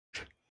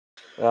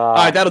 All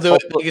right, that'll do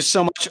it. Thank you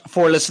so much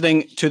for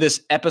listening to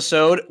this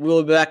episode.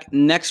 We'll be back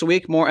next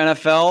week. More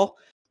NFL,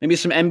 maybe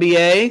some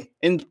NBA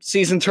in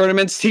season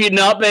tournaments heating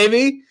up,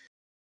 baby.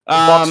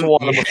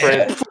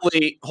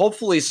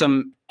 Hopefully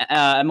some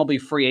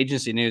MLB free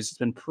agency news. It's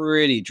been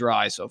pretty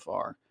dry so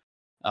far.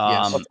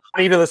 To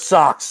the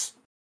Sox.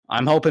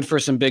 I'm hoping for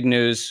some big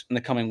news in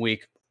the coming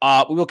week.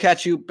 We will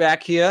catch you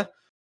back here.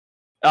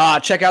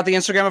 Check out the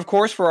Instagram, of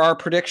course, for our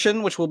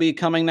prediction, which will be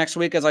coming next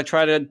week as I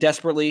try to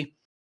desperately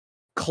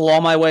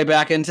claw my way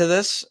back into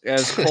this.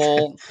 As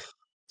Cole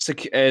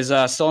is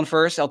still in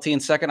first, LT in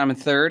second, I'm in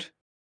third.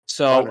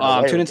 So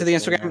tune into the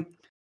Instagram.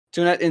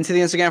 Tune into the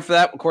Instagram for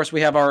that. Of course,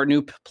 we have our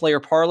new player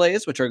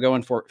parlays, which are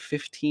going for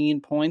 15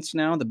 points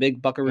now. The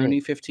big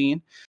Buckaroonie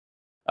 15.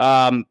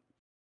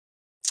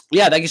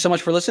 Yeah, thank you so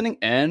much for listening,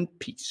 and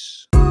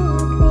peace.